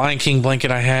 Yeah. The Lion King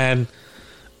blanket I had,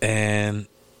 and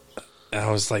I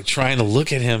was like trying to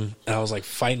look at him, and I was like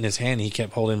fighting his hand. He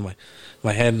kept holding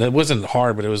my head. And it wasn't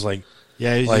hard, but it was like,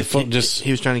 yeah, he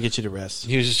he was trying to get you to rest.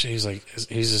 He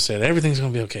just said, everything's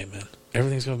gonna be okay, man.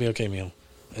 Everything's gonna be okay, Neil.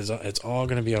 It's all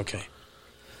gonna be okay.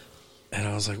 And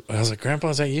I was like,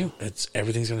 Grandpa, is that you?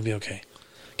 Everything's gonna be okay.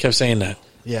 Kept saying that.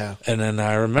 Yeah. And then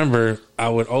I remember I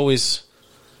would always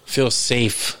feel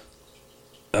safe.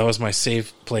 That was my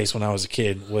safe place when I was a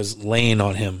kid, was laying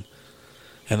on him.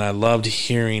 And I loved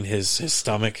hearing his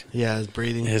stomach. Yeah, his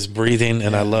breathing.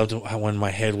 And I loved how when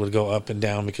my head would go up and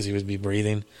down because he would be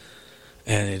breathing.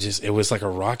 And it was like a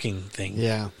rocking thing.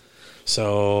 Yeah.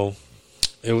 So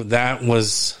that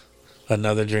was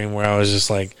another dream where I was just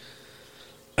like,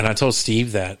 and I told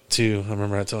Steve that too. I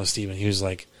remember I told Steve, and he was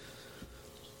like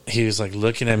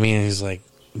looking at me, and he's like,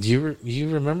 Do you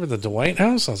remember the Dwight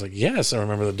house? I was like, yes, I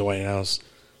remember the Dwight house.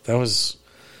 That was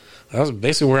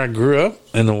basically where I grew up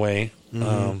in a way.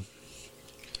 Mm-hmm.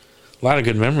 A lot of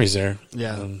good memories there.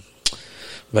 Yeah.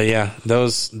 But yeah,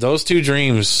 those two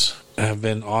dreams have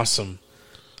been awesome.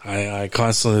 I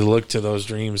constantly look to those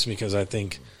dreams because I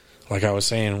think, like I was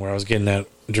saying, where I was getting at,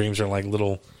 dreams are like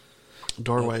little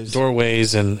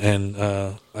Doorways. and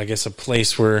I guess a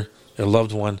place where your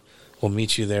loved one will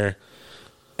meet you there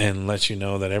and let you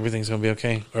know that everything's going to be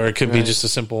okay. Or it could be Right. just a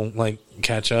simple, like,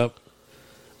 catch up.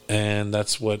 And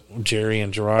that's what Jerry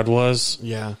and Gerard was.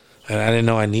 Yeah. And I didn't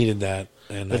know I needed that.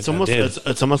 And It's I almost did.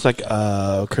 it's almost like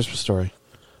a Christmas Story.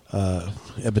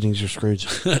 Ebenezer Scrooge.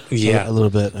 Yeah. A little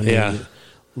bit. I mean, Yeah.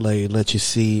 They let you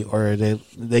see, or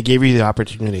they gave you the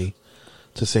opportunity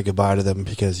to say goodbye to them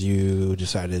because you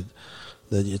decided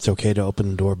that it's okay to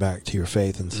open the door back to your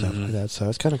faith and stuff like that. So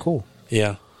it's kind of cool.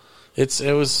 Yeah, it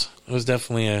was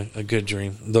definitely a good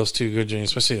dream. Those two good dreams,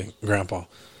 especially Grandpa.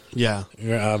 Yeah.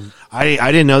 Um, I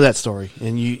didn't know that story,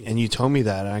 and you told me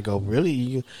that, and I go,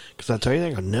 really? Because I tell you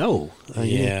that, I go, no.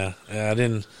 yeah, I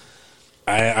didn't.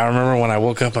 I remember when I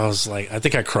woke up, I was like, I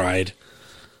think I cried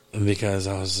because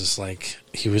I was just like,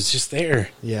 he was just there.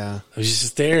 Yeah. He was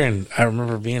just there, and I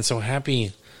remember being so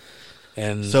happy.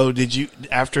 And So did you,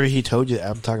 after he told you,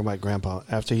 I'm talking about Grandpa,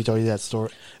 after he told you that story,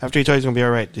 after he told you he's going to be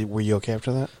all right, were you okay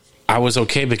after that? I was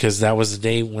okay because that was the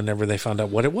day whenever they found out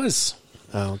what it was.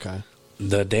 Oh, okay.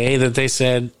 The day that they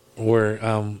said where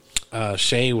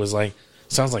Shay was like,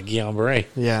 sounds like Guillain Barre.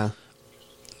 Yeah.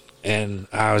 And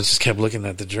I was just kept looking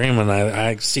at the dream, and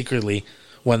I secretly,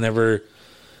 whenever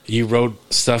you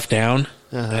wrote stuff down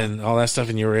and all that stuff,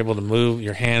 and you were able to move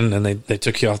your hand, and they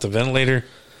took you off the ventilator,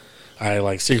 I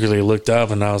like secretly looked up,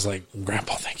 and I was like,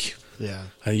 Grandpa, thank you.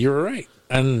 Yeah. You were right,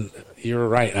 and you were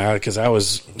right because I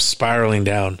was spiraling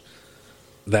down.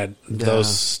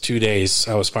 Those 2 days,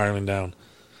 I was spiraling down.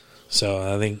 So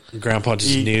I think Grandpa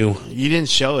just knew You didn't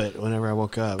show it whenever I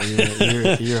woke up.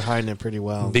 You're hiding it pretty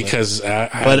well. because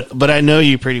But I know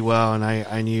you pretty well, and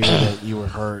I knew that you were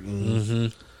hurt,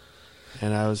 and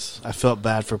and I felt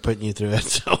bad for putting you through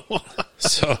it.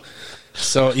 So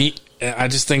I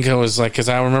just think it was like, because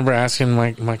I remember asking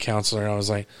my counselor, I was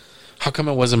like, how come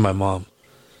it wasn't my mom?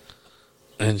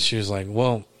 And she was like,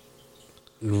 well,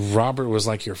 Robert was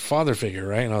like your father figure,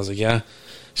 right? And I was like, yeah.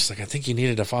 She's like, I think you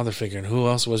needed a father figure. And who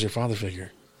else was your father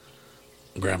figure?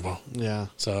 Grandpa. yeah,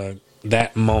 So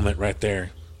that moment right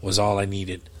there was all I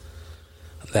needed.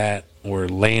 That we're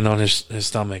laying on his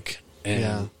stomach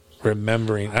and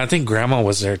remembering. I think Grandma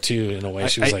was there too, in a way.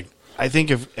 She was like, I think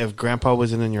if Grandpa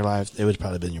wasn't in your life, it would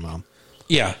probably been your mom.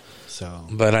 yeah. So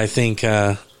But I think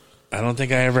I don't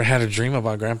think I ever had a dream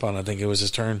about Grandpa, and I think it was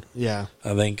his turn. yeah,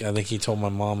 I think he told my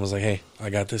mom, was like, hey, I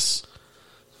got this.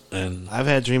 And I've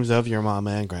had dreams of your mom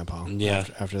and Grandpa. Yeah.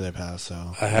 after they passed. So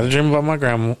I had a dream about my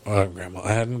grandma.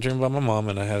 I had a dream about my mom,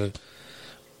 and I had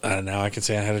now I can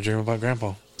say I had a dream about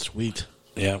Grandpa. sweet.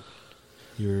 Yeah.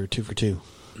 You're 2 for 2.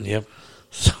 Yep.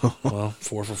 So Well,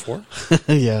 4 for 4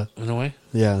 yeah, in a way.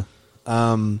 yeah.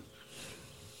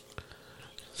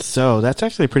 So that's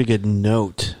actually a pretty good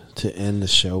note to end the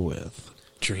show with.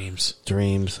 Dreams.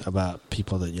 Dreams about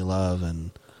people that you love,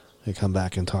 and they come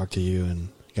back and talk to you and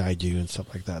guide you and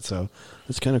stuff like that. So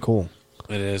it's kind of cool.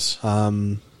 It is. You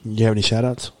have any shout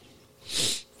outs?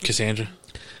 Cassandra.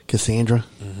 Cassandra.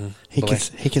 Hey,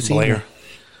 hey, Cassandra.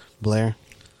 Blair.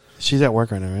 She's at work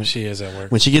right now, right? She is at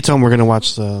work. When she gets home, we're going to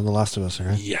watch the Last of Us,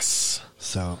 right? Yes.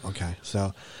 So, okay.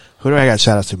 So, who do I got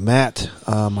shout outs to? Matt,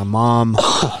 my mom,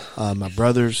 my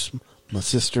brothers, my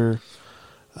sister,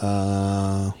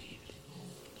 Sebastian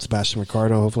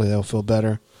Ricardo. Hopefully they'll feel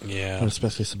better. Yeah.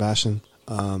 Especially Sebastian.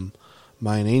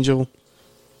 My angel.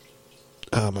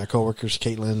 My coworkers,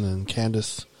 Caitlin and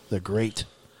Candace. They're great.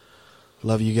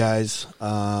 Love you guys.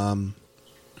 And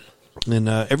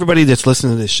everybody that's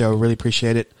listening to this show, really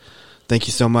appreciate it. Thank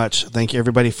you so much. Thank you,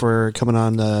 everybody, for coming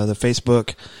on the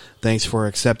Facebook. Thanks for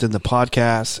accepting the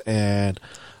podcast. And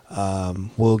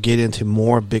we'll get into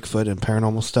more Bigfoot and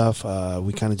paranormal stuff.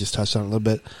 We kind of just touched on it a little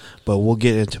bit, but we'll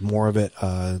get into more of it,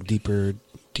 deeper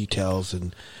details,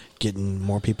 and getting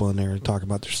more people in there and talking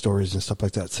about their stories and stuff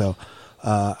like that. So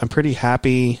I'm pretty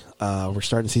happy. We're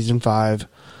starting season 5.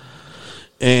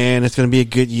 And it's going to be a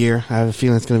good year. I have a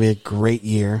feeling it's going to be a great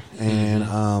year.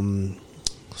 And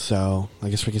so I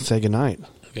guess we can say good night.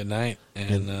 Good night.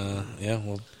 And,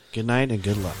 well, Good night and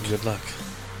good luck. good luck.